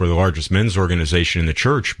 of course, we're the largest men's organization in the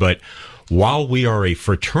church, but while we are a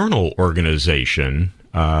fraternal organization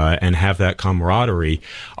and have that camaraderie,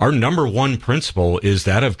 our number one principle is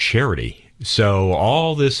that of charity. So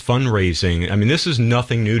all this fundraising, I mean, this is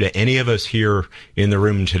nothing new to any of us here in the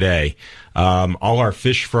room today. All our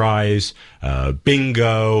fish fries,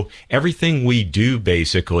 bingo, everything we do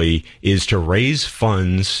basically is to raise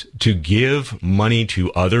funds to give money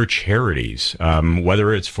to other charities,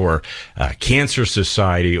 whether it's for Cancer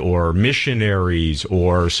Society or missionaries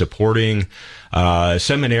or supporting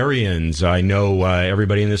seminarians. I know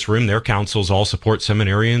everybody in this room, their councils all support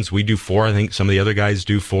seminarians. We do 4. I think some of the other guys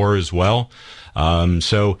do 4 as well.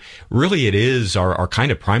 So really it is our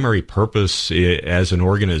kind of primary purpose as an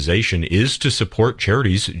organization is to support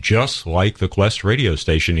charities just like the Quest radio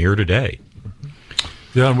station here today.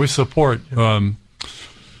 Yeah, and we support,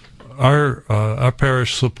 our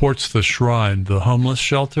parish supports the Shrine, the homeless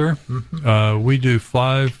shelter. We do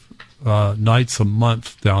 5 nights a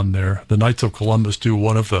month down there. The Knights of Columbus do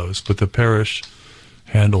one of those, but the parish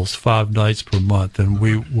handles 5 nights per month, and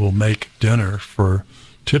we will make dinner for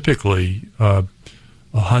typically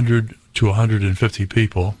 100 to 150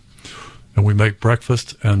 people, and we make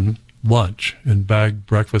breakfast and lunch and bag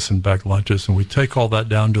breakfast and bag lunches, and we take all that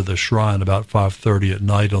down to the Shrine about 5:30 at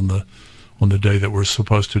night on the day that we're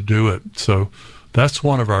supposed to do it. So that's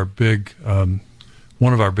one of our big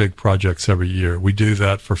projects every year. We do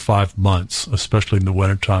that for 5 months, especially in the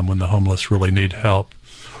wintertime when the homeless really need help.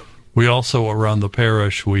 We also, around the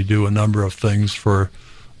parish, we do a number of things for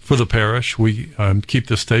the parish. We keep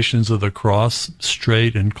the Stations of the Cross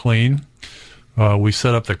straight and clean. We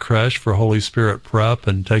set up the creche for Holy Spirit prep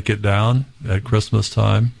and take it down at Christmas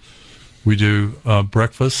time. We do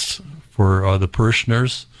breakfasts for the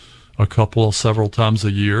parishioners several times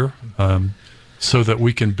a year, so that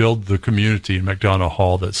we can build the community in McDonough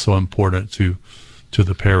Hall that's so important to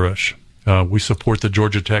the parish. We support the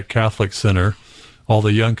Georgia Tech Catholic Center. All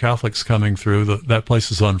the young Catholics coming through, that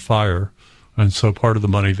place is on fire. And so part of the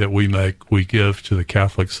money that we make, we give to the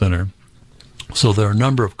Catholic Center. So there are a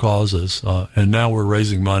number of causes, and now we're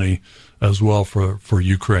raising money as well for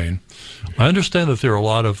Ukraine. I understand that there are a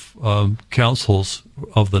lot of councils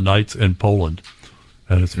of the Knights in Poland,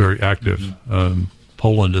 and it's very active.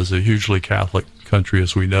 Poland is a hugely Catholic country,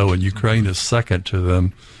 as we know, and Ukraine is second to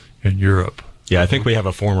them in Europe. Yeah, I think we have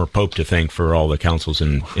a former pope to thank for all the councils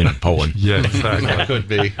in Poland. Yeah, exactly. That could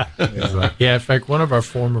be. Yeah, in fact, one of our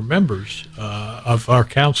former members of our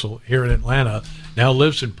council here in Atlanta now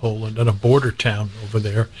lives in Poland, in a border town over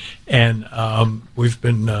there, and we've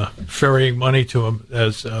been ferrying money to him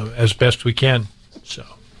as best we can. So,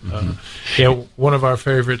 yeah, one of our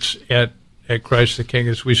favorites at Christ the King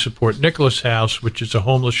is we support Nicholas House, which is a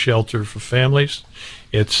homeless shelter for families.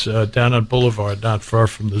 It's down on Boulevard, not far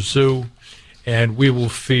from the zoo. And we will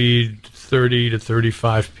feed 30 to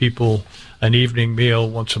 35 people an evening meal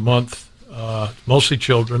once a month, mostly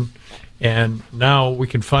children. And now we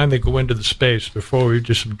can finally go into the space. Before we were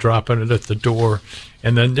just dropping it at the door.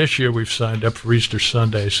 And then this year we've signed up for Easter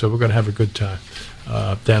Sunday, so we're going to have a good time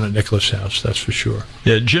down at Nicholas House, that's for sure.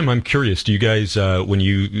 Yeah, Jim, I'm curious, do you guys, when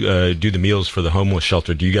you do the meals for the homeless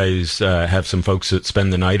shelter, do you guys have some folks that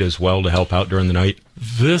spend the night as well to help out during the night?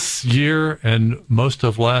 This year and most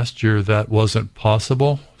of last year, that wasn't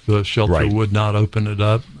possible. The shelter would not open it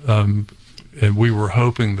up. And we were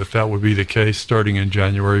hoping that would be the case starting in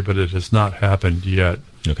January, but it has not happened yet.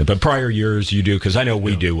 Okay, but prior years you do, because I know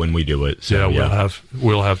we do when we do it. So,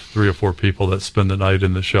 we'll have 3 or 4 people that spend the night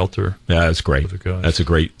in the shelter. Yeah, that's great. That's a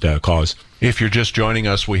great cause. If you're just joining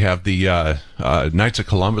us, we have the Knights of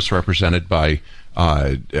Columbus represented by,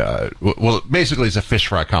 well, basically it's a fish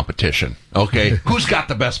fry competition. Okay, who's got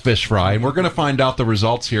the best fish fry? And we're going to find out the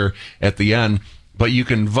results here at the end, but you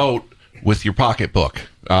can vote with your pocketbook.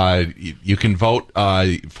 You can vote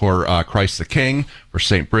for Christ the King, for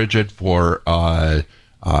St. Brigid, for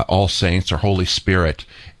All Saints or Holy Spirit.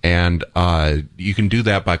 And you can do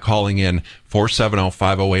that by calling in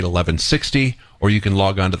 470-508-1160, or you can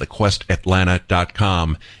log on to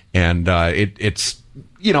thequestatlanta.com. And it's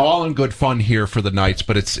all in good fun here for the Knights,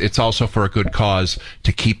 but it's also for a good cause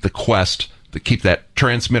to keep the Quest, to keep that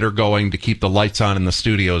transmitter going, to keep the lights on in the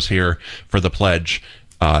studios here for the pledge.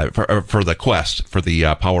 For the Quest, for the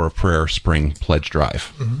Power of Prayer Spring Pledge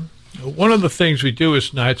Drive. Mm-hmm. One of the things we do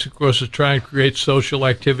as Knights, of course, is try and create social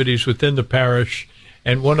activities within the parish.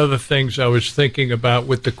 And one of the things I was thinking about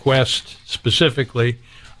with the Quest specifically,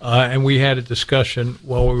 and we had a discussion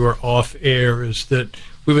while we were off air, is that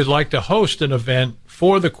we would like to host an event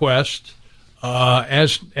for the Quest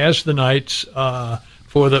as the Knights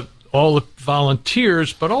for all the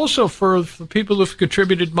volunteers, but also for the people who've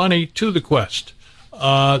contributed money to the quest.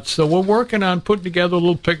 So we're working on putting together a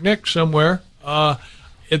little picnic somewhere.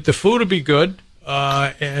 The food will be good,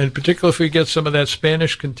 and particularly if we get some of that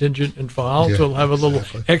Spanish contingent involved, it'll have a little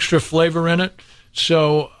extra flavor in it.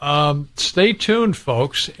 So stay tuned,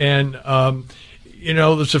 folks. And,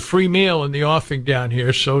 there's a free meal in the offing down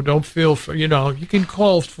here, so don't feel, you can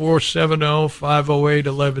call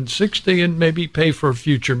 470-508-1160 and maybe pay for a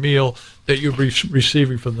future meal that you'll be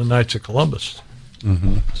receiving from the Knights of Columbus.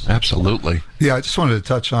 Mm-hmm. Absolutely. Yeah, I just wanted to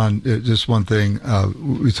touch on just one thing.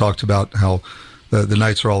 We talked about how the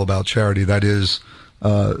Knights are all about charity. That is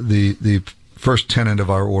the first tenet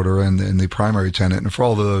of our order and the primary tenet. And for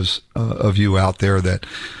all those of you out there that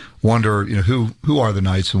wonder, who are the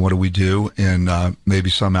Knights and what do we do? And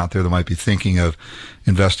maybe some out there that might be thinking of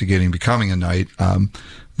investigating becoming a Knight.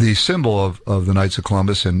 The symbol of the Knights of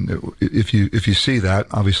Columbus, and if you see that,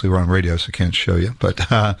 obviously we're on radio, so I can't show you. But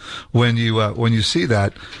when you see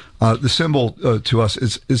that, the symbol to us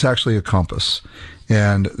is actually a compass,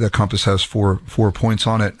 and the compass has four points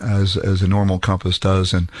on it, as a normal compass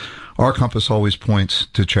does, and our compass always points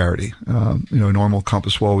to charity. A normal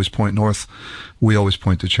compass will always point north. We always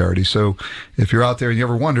point to charity. So if you're out there and you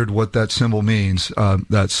ever wondered what that symbol means,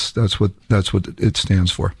 that's what it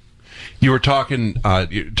stands for. You were talking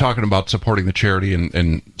about supporting the charity,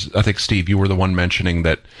 and I think, Steve, you were the one mentioning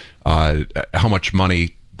that how much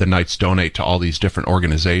money the Knights donate to all these different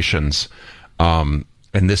organizations. And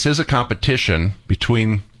this is a competition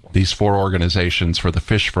between these four organizations for the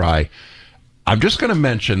fish fry. I'm just going to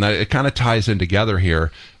mention that it kind of ties in together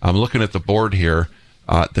here. I'm looking at the board here.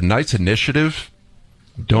 The Knights Initiative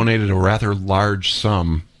donated a rather large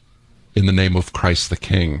sum in the name of Christ the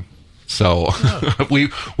King. So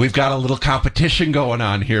we've got a little competition going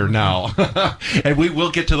on here now, and we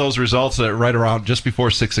will get to those results right around just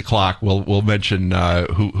before 6 o'clock. We'll mention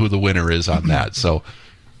who the winner is on that. So,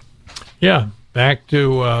 yeah, back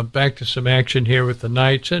to some action here with the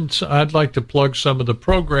Knights, and I'd like to plug some of the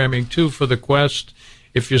programming too for the quest.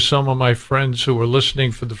 If you're some of my friends who are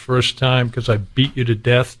listening for the first time, because I beat you to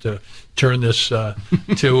death to turn this to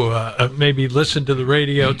maybe listen to the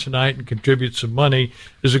radio tonight and contribute some money,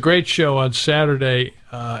 there's a great show on Saturday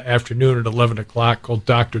afternoon at 11 o'clock called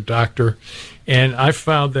Dr. Doctor, and I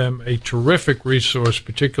found them a terrific resource,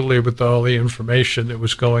 particularly with all the information that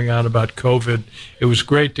was going on about COVID. It was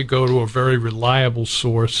great to go to a very reliable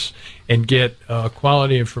source and get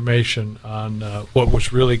quality information on what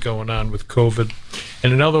was really going on with COVID.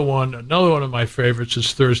 And another one of my favorites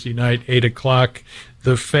is Thursday night, 8 o'clock,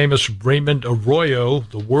 the famous Raymond Arroyo,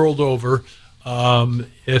 The World Over.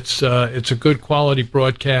 It's a good quality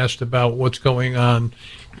broadcast about what's going on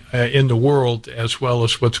in the world, as well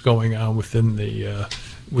as what's going on within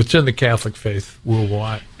the Catholic faith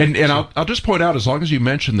worldwide. And I'll just point out, as long as you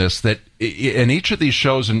mention this, that in each of these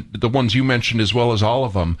shows, and the ones you mentioned as well as all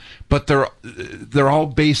of them, but they're all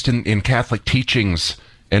based in Catholic teachings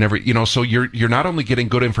and so you're not only getting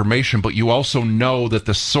good information, but you also know that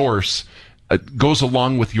the source goes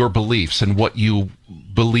along with your beliefs and what you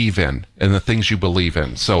believe in and the things you believe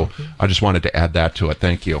in. So I just wanted to add that to it.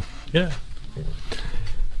 Thank you. Yeah.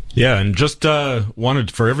 Yeah, and just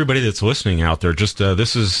wanted for everybody that's listening out there, just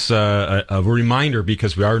this is a reminder,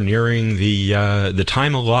 because we are nearing the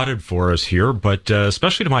time allotted for us here, but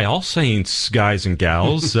especially to my All Saints guys and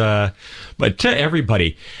gals, but to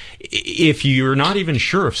everybody, if you're not even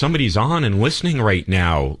sure if somebody's on and listening right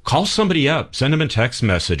now, call somebody up, send them a text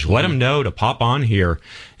message, let them know to pop on here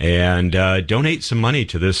and donate some money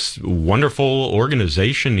to this wonderful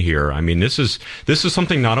organization here. I mean, this is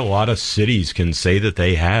something not a lot of cities can say that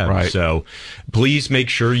they have. Right. So please make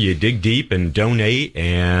sure you dig deep and donate,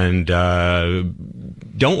 and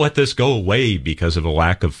don't let this go away because of a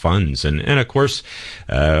lack of funds. And of course,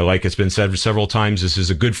 like it's been said several times, this is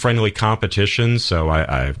a good friendly competition. So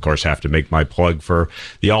I of course have to make my plug for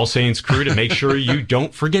the All Saints crew to make sure you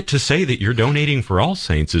don't forget to say that you're donating for All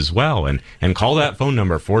Saints as well. And call that phone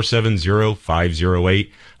number,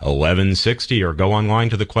 470-508-1160, or go online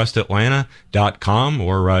to thequestatlanta.com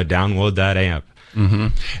or download that app. Mm-hmm.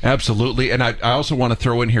 Absolutely. And I also want to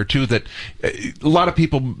throw in here, too, that a lot of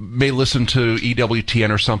people may listen to EWTN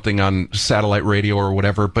or something on satellite radio or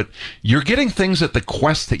whatever, but you're getting things at the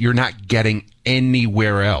Quest that you're not getting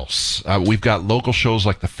anywhere else. We've got local shows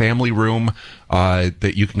like The Family Room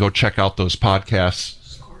that you can go check out those podcasts.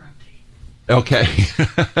 Okay.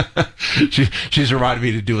 She's reminded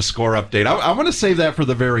me to do a score update. I want to save that for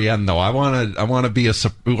the very end, though. We want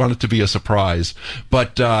it to be a surprise.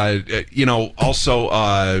 But also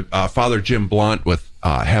Father Jim Blunt with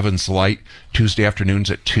Heaven's Light, Tuesday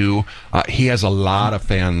afternoons at 2. He has a lot of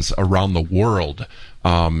fans around the world.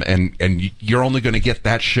 And you're only going to get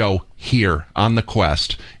that show here on the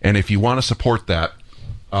Quest. And if you want to support that,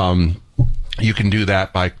 you can do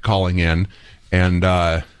that by calling in. And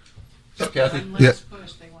Kathy?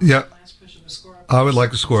 Yeah. I would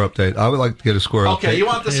like a score update. I would like to get a score update. Okay, you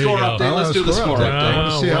want the score update? Let's do the score update. I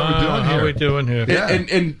want to see how we're doing here. Yeah.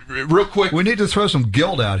 And real quick, we need to throw some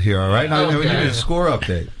guild out here. All right, Okay. we need a score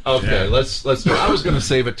update. Okay, let's do it. I was going to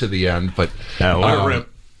save it to the end, but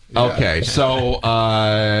okay. So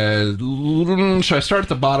should I start at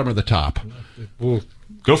the bottom or the top?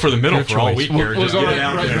 Go for the middle for all we care. We'll go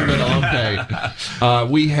right in the middle. Okay.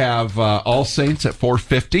 We have All Saints at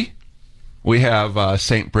 450. We have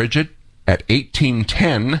St. Brigid at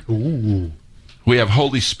 1810. Ooh. We have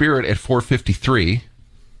Holy Spirit at 453.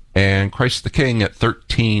 And Christ the King at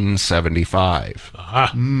 1375.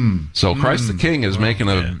 So Christ the King is making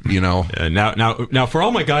now for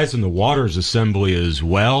all my guys in the Waters Assembly as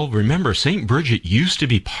well, remember St. Brigid used to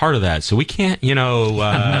be part of that, so we can't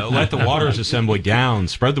let the Waters Assembly down.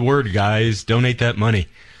 Spread the word, guys. Donate that money.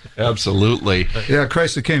 Absolutely. Yeah,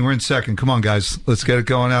 Christ the King, we're in second. Come on, guys, let's get it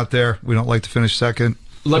going out there. We don't like to finish second.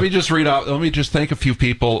 Let me just read out. Let me just thank a few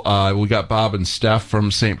people. We got Bob and Steph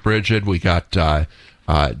from St. Brigid. We got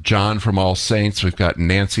John from All Saints. We've got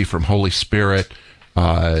Nancy from Holy Spirit,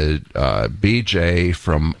 BJ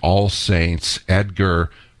from All Saints,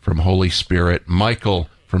 Edgar from Holy Spirit, Michael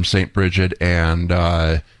from St. Brigid,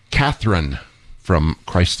 and Catherine from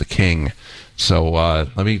Christ the King. So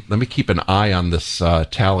let me keep an eye on this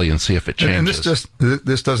tally and see if it changes. And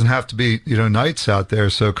this doesn't have to be knights out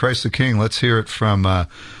there. So Christ the King, let's hear it from the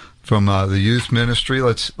youth ministry.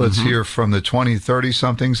 Let's hear from the 20, 30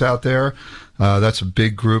 somethings out there. That's a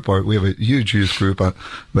big group. We have a huge youth group, but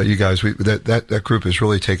you guys, that group is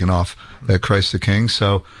really taken off at Christ the King.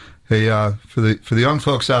 So, hey, for the young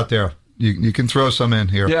folks out there, you can throw some in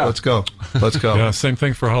here. Yeah. Let's go. Yeah, same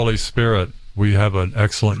thing for Holy Spirit. We have an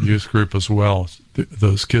excellent youth group as well.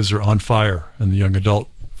 Those kids are on fire, and the young adult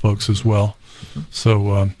folks as well.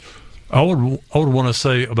 So, I would want to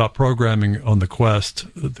say about programming on the Quest,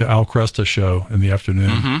 the Al Cresta show in the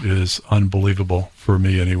afternoon is unbelievable for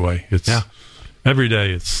me anyway. Every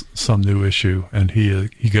day it's some new issue, and he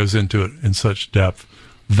goes into it in such depth.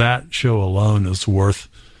 That show alone is worth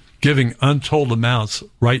giving untold amounts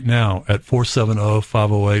right now at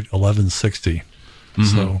 470-508-1160.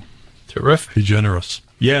 So terrific. Be generous.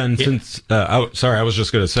 Yeah, and since I was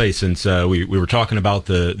just going to say, since we were talking about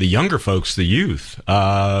the younger folks, the youth,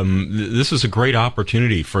 this is a great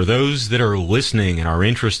opportunity for those that are listening and are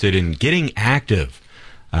interested in getting active.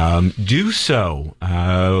 Do so.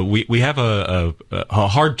 We have a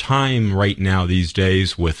hard time right now these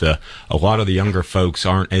days with a lot of the younger folks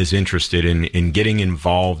aren't as interested in getting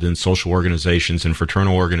involved in social organizations and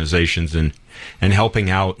fraternal organizations and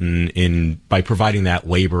helping out by providing that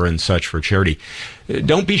labor and such for charity.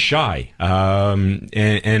 Don't be shy.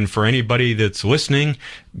 And for anybody that's listening,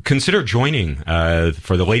 consider joining.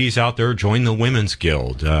 For the ladies out there, join the Women's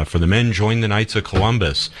Guild. For the men, join the Knights of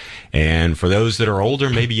Columbus. And for those that are older,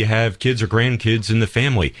 maybe you have kids or grandkids in the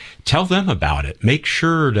family, tell them about it. Make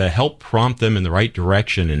sure to help prompt them in the right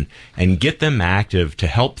direction and get them active to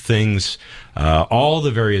help things, all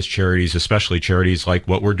the various charities, especially charities like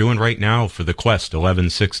what we're doing right now for the Quest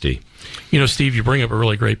 1160. Steve, you bring up a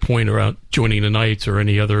really great point about joining the Knights or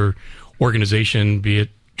any other organization, be it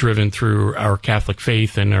driven through our Catholic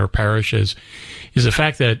faith and our parishes, is the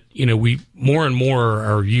fact that, we more and more,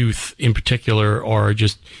 our youth in particular, are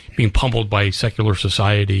just being pummeled by secular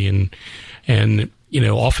society. And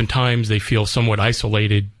oftentimes they feel somewhat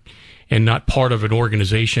isolated and not part of an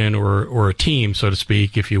organization or a team, so to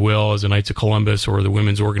speak, if you will, as the Knights of Columbus or the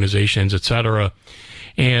women's organizations, et cetera.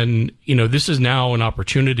 And, this is now an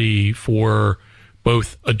opportunity for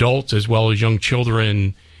both adults as well as young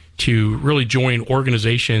children to really join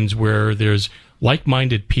organizations where there's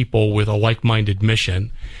like-minded people with a like-minded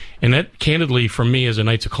mission. And that, candidly, for me as a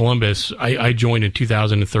Knights of Columbus, I joined in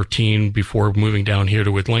 2013 before moving down here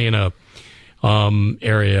to Atlanta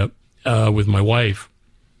area with my wife.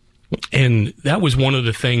 And that was one of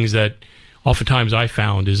the things that oftentimes I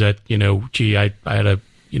found is that, I had a,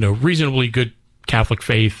 reasonably good Catholic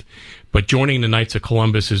faith, but joining the Knights of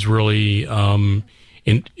Columbus has really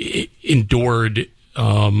endured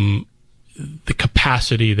the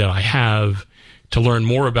capacity that I have to learn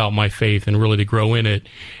more about my faith and really to grow in it.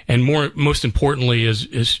 And most importantly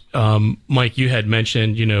is Mike, you had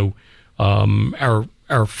mentioned,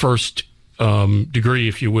 our first degree,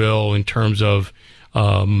 if you will, in terms of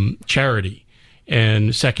charity,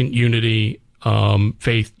 and second, unity,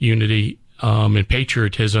 faith unity, and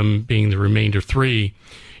patriotism being the remainder 3.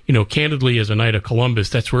 Candidly, as a Knight of Columbus,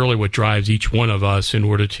 that's really what drives each one of us in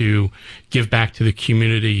order to give back to the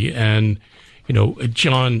community. And,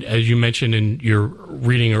 John, as you mentioned in your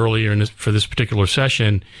reading earlier for this particular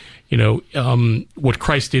session, what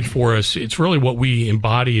Christ did for us, it's really what we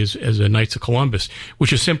embody as a Knights of Columbus,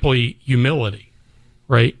 which is simply humility,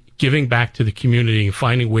 right? Giving back to the community and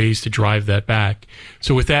finding ways to drive that back.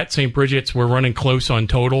 So with that, St. Brigid's, we're running close on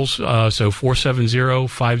totals. So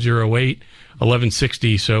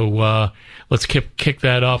 470-508-1160. So let's kick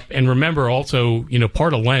that up. And remember also,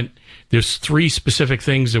 part of Lent, there's 3 specific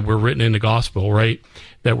things that were written in the gospel, right,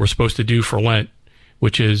 that we're supposed to do for Lent,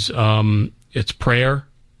 which is it's prayer,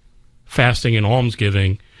 fasting, and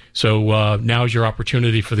almsgiving. So now's your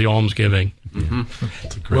opportunity for the almsgiving.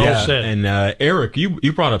 Mm-hmm. Well said. And Eric,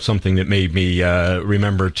 you brought up something that made me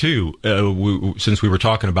remember too. Since we were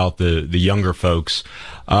talking about the younger folks,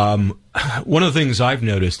 one of the things I've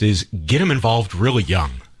noticed is get them involved really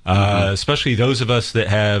young, especially those of us that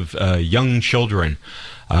have young children.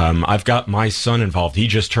 I've got my son involved. He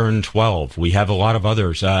just turned 12. We have a lot of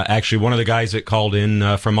others. Actually, one of the guys that called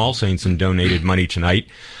in from All Saints and donated money tonight,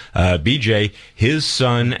 BJ, his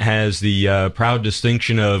son has the proud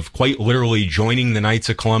distinction of quite literally joining the Knights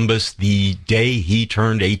of Columbus the day he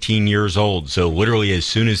turned 18 years old. So literally as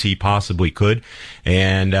soon as he possibly could.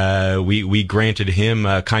 And we granted him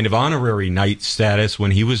a kind of honorary knight status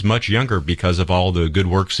when he was much younger because of all the good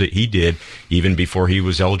works that he did even before he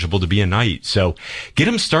was eligible to be a knight. So get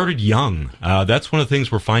him started young. That's one of the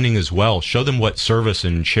things we're finding as well. Show them what service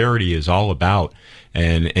and charity is all about.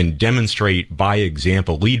 And demonstrate by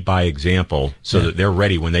example, lead by example, so that they're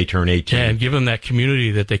ready when they turn 18. Yeah, and give them that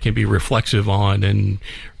community that they can be reflexive on and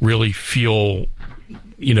really feel,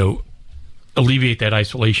 alleviate that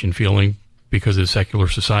isolation feeling because of secular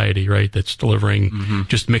society, right, that's delivering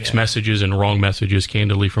just mixed messages and wrong messages,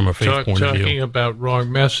 candidly, from a faith point of view. Talking about wrong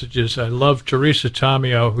messages, I love Teresa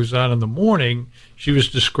Tomeo, who's on in the morning. She was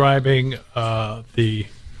describing the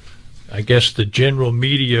general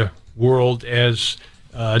media world as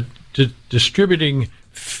distributing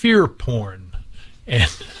fear porn, and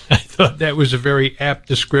I thought that was a very apt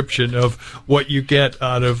description of what you get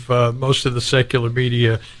out of most of the secular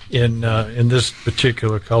media in this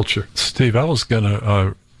particular culture. Steve, I was going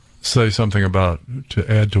to say something to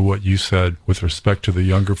add to what you said with respect to the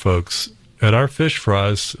younger folks. At our fish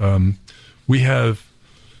fries, we have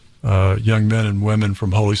young men and women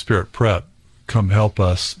from Holy Spirit Prep come help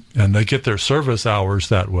us, and they get their service hours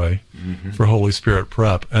that way for Holy Spirit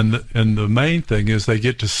Prep. And the main thing is they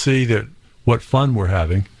get to see that what fun we're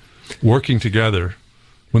having, working together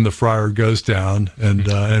when the fryer goes down,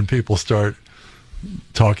 and people start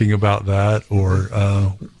talking about that, or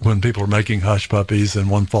when people are making hush puppies and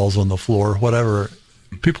one falls on the floor, whatever.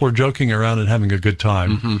 People are joking around and having a good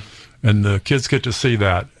time. And the kids get to see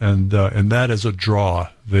that, and that is a draw.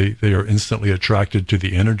 They are instantly attracted to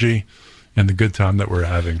the energy and the good time that we're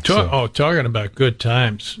having. Talking about good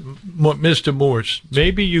times, Mr. Morse,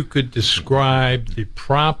 maybe you could describe the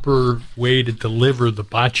proper way to deliver the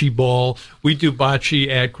bocce ball. We do bocce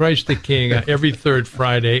at Christ the King every third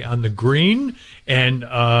Friday on the green. And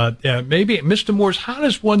maybe, Mr. Morse, how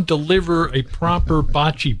does one deliver a proper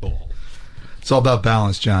bocce ball? It's all about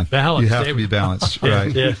balance, John. Balance. You have to be balanced,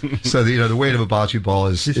 right? Yeah. So the weight of a bocce ball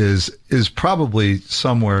is probably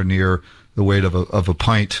somewhere near the weight of a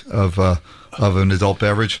pint of an adult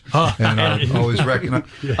beverage, and I always recommend.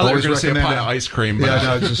 Always recommend a pint of ice cream.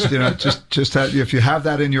 Yeah, no, just that, if you have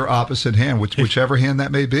that in your opposite hand, whichever hand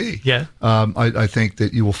that may be. Yeah. I think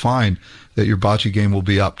that you will find that your bocce game will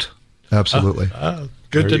be upped. Absolutely.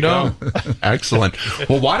 Good to know. Excellent.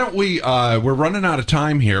 Well, why don't we? We're running out of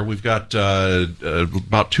time here. We've got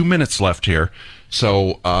about 2 minutes left here.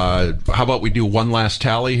 So how about we do one last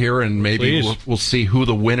tally here, and maybe we'll see who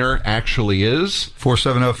the winner actually is.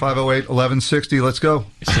 470-508-1160. Let's go.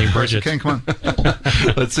 St. Brigid. King, come on.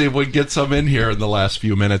 Let's see if we can get some in here in the last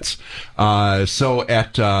few minutes. So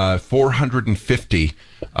at 450,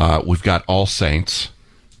 we've got All Saints.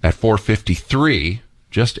 At 453,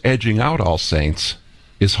 just edging out All Saints,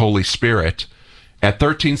 is Holy Spirit. At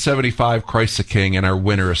 1375, Christ the King, and our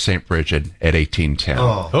winner is St. Brigid at 1810.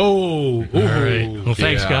 All right. Well,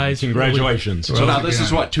 thanks, guys. Congratulations. So now this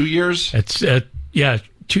is what, 2 years? It's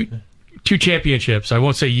two championships. I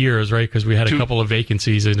won't say years, right? Because we had a couple of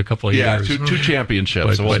vacancies in a couple of years. Yeah, two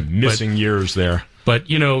championships. But missing years there. But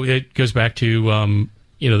it goes back to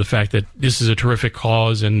the fact that this is a terrific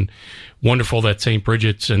cause, and wonderful that St.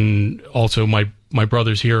 Brigid's and also my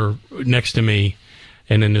brothers here next to me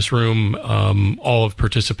and in this room all have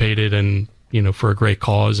participated, and for a great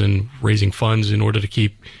cause and raising funds in order to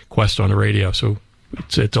keep Quest on the radio. So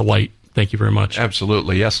it's a delight. Thank you very much.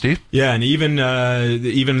 Absolutely. Yes, Steve? Yeah, and even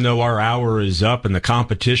though our hour is up and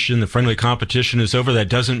the friendly competition is over, that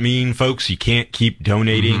doesn't mean, folks, you can't keep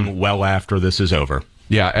donating well after this is over.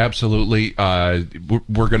 Yeah, absolutely.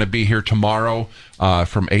 We're going to be here tomorrow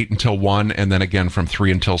from 8 until 1, and then again from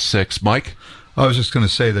 3 until 6. Mike? I was just going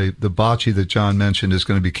to say the bocce that John mentioned is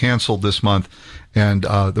going to be canceled this month, and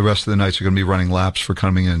the rest of the nights are going to be running laps for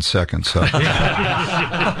coming in second. So with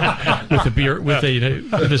a beer, with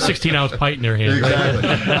a 16-ounce pint in their hand.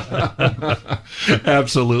 Exactly.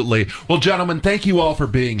 Absolutely. Well, gentlemen, thank you all for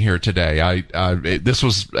being here today. This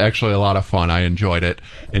was actually a lot of fun. I enjoyed it.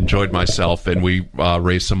 Enjoyed myself, and we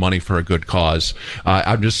raised some money for a good cause.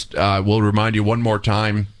 We'll remind you one more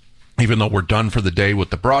time. Even though we're done for the day with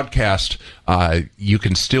the broadcast, you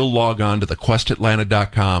can still log on to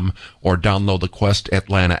thequestatlanta.com or download the Quest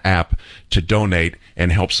Atlanta app to donate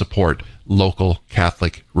and help support local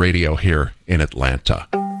Catholic radio here in Atlanta.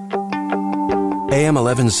 AM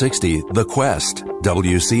 1160, The Quest,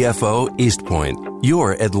 WCFO, East Point,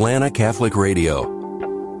 your Atlanta Catholic radio.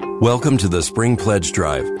 Welcome to the Spring Pledge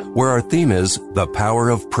Drive, where our theme is The Power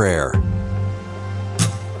of Prayer.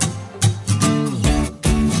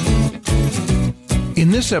 In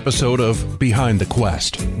this episode of Behind the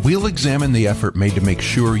Quest, we'll examine the effort made to make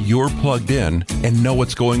sure you're plugged in and know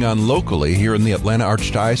what's going on locally here in the Atlanta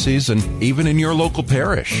Archdiocese and even in your local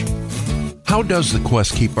parish. How does the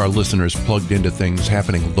Quest keep our listeners plugged into things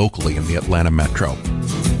happening locally in the Atlanta metro?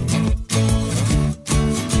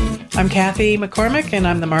 I'm Kathy McCormick, and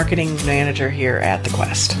I'm the marketing manager here at the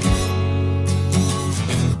Quest.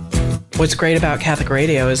 What's great about Catholic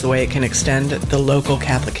radio is the way it can extend the local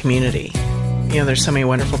Catholic community. There's so many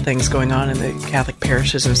wonderful things going on in the Catholic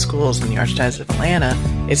parishes and schools in the Archdiocese of Atlanta.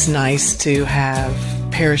 It's nice to have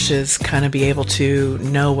parishes kind of be able to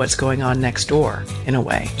know what's going on next door, in a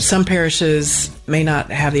way. Some parishes may not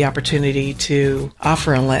have the opportunity to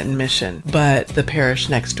offer a Lenten mission, but the parish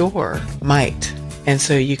next door might. And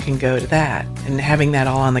so you can go to that, and having that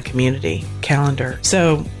all on the community calendar.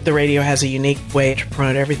 So the radio has a unique way to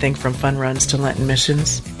promote everything from fun runs to Lenten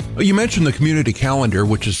missions. You mentioned the community calendar,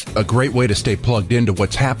 which is a great way to stay plugged into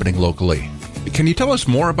what's happening locally. Can you tell us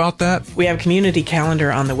more about that? We have a community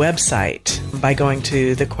calendar on the website. By going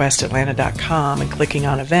to thequestatlanta.com and clicking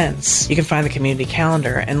on events, you can find the community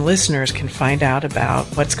calendar, and listeners can find out about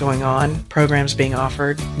what's going on, programs being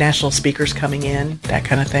offered, national speakers coming in, that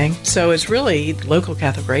kind of thing. So it's really the local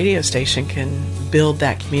Catholic radio station can build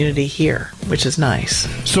that community here, which is nice.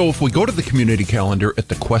 So if we go to the community calendar at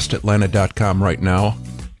thequestatlanta.com right now,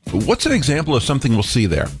 what's an example of something we'll see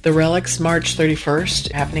there? The Relics, March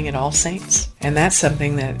 31st, happening at All Saints. And that's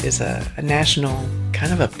something that is a national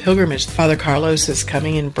kind of a pilgrimage. Father Carlos is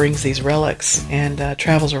coming and brings these relics and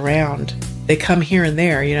travels around. They come here and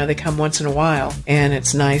there, they come once in a while. And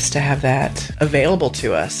it's nice to have that available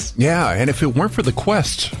to us. Yeah, and if it weren't for the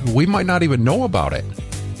Quest, we might not even know about it.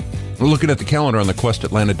 We're looking at the calendar on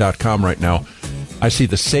thequestatlanta.com right now. I see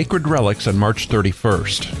the Sacred Relics on March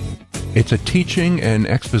 31st. It's a teaching and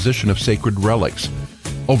exposition of sacred relics.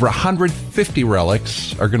 Over 150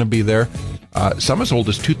 relics are going to be there, some as old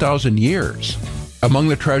as 2,000 years. Among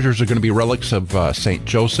the treasures are going to be relics of St.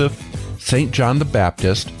 Joseph, St. John the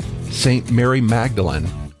Baptist, St. Mary Magdalene,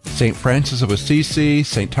 St. Francis of Assisi,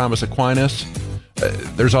 St. Thomas Aquinas.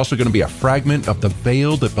 There's also going to be a fragment of the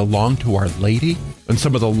veil that belonged to Our Lady, and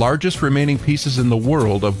some of the largest remaining pieces in the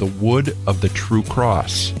world of the wood of the true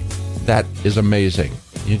cross. That is amazing.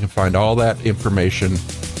 You can find all that information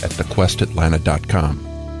at thequestatlanta.com.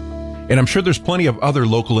 And I'm sure there's plenty of other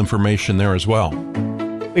local information there as well.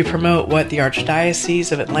 We promote what the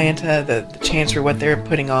Archdiocese of Atlanta, the Chancery, what they're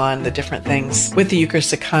putting on, the different things. With the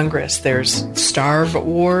Eucharistic Congress, there's Starve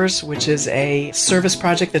Wars, which is a service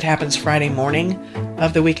project that happens Friday morning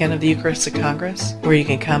of the weekend of the Eucharistic Congress, where you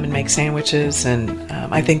can come and make sandwiches. And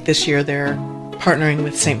I think this year they're partnering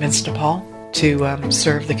with St. Vincent de Paul to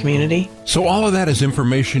serve the community. So all of that is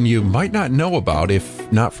information you might not know about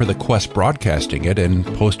if not for the Quest broadcasting it and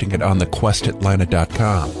posting it on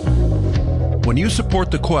thequestatlanta.com. When you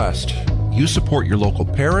support the Quest, you support your local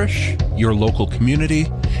parish, your local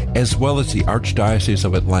community, as well as the Archdiocese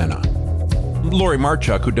of Atlanta. Lori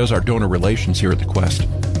Marchuk, who does our donor relations here at the Quest,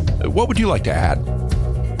 what would you like to add?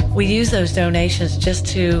 We use those donations just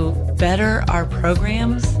to better our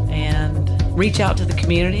programs and reach out to the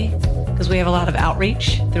community, because we have a lot of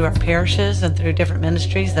outreach through our parishes and through different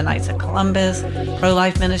ministries, the Knights of Columbus,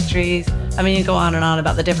 pro-life ministries. I mean, you go on and on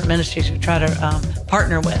about the different ministries we try to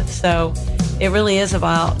partner with. So it really is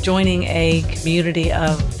about joining a community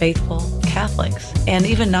of faithful Catholics and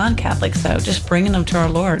even non-Catholics, though, just bringing them to our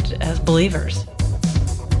Lord as believers.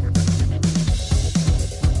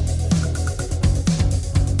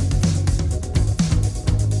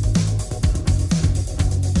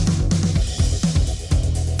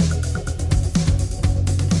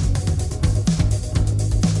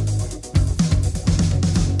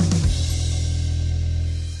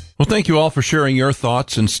 Well, thank you all for sharing your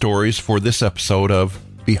thoughts and stories for this episode of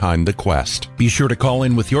Behind the Quest. Be sure to call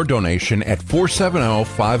in with your donation at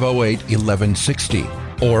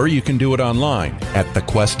 470-508-1160. Or you can do it online at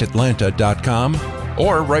thequestatlanta.com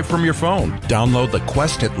or right from your phone. Download the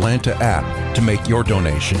Quest Atlanta app to make your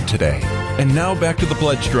donation today. And now back to the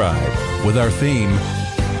pledge drive with our theme,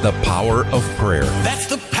 The Power of Prayer. That's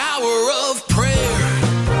the power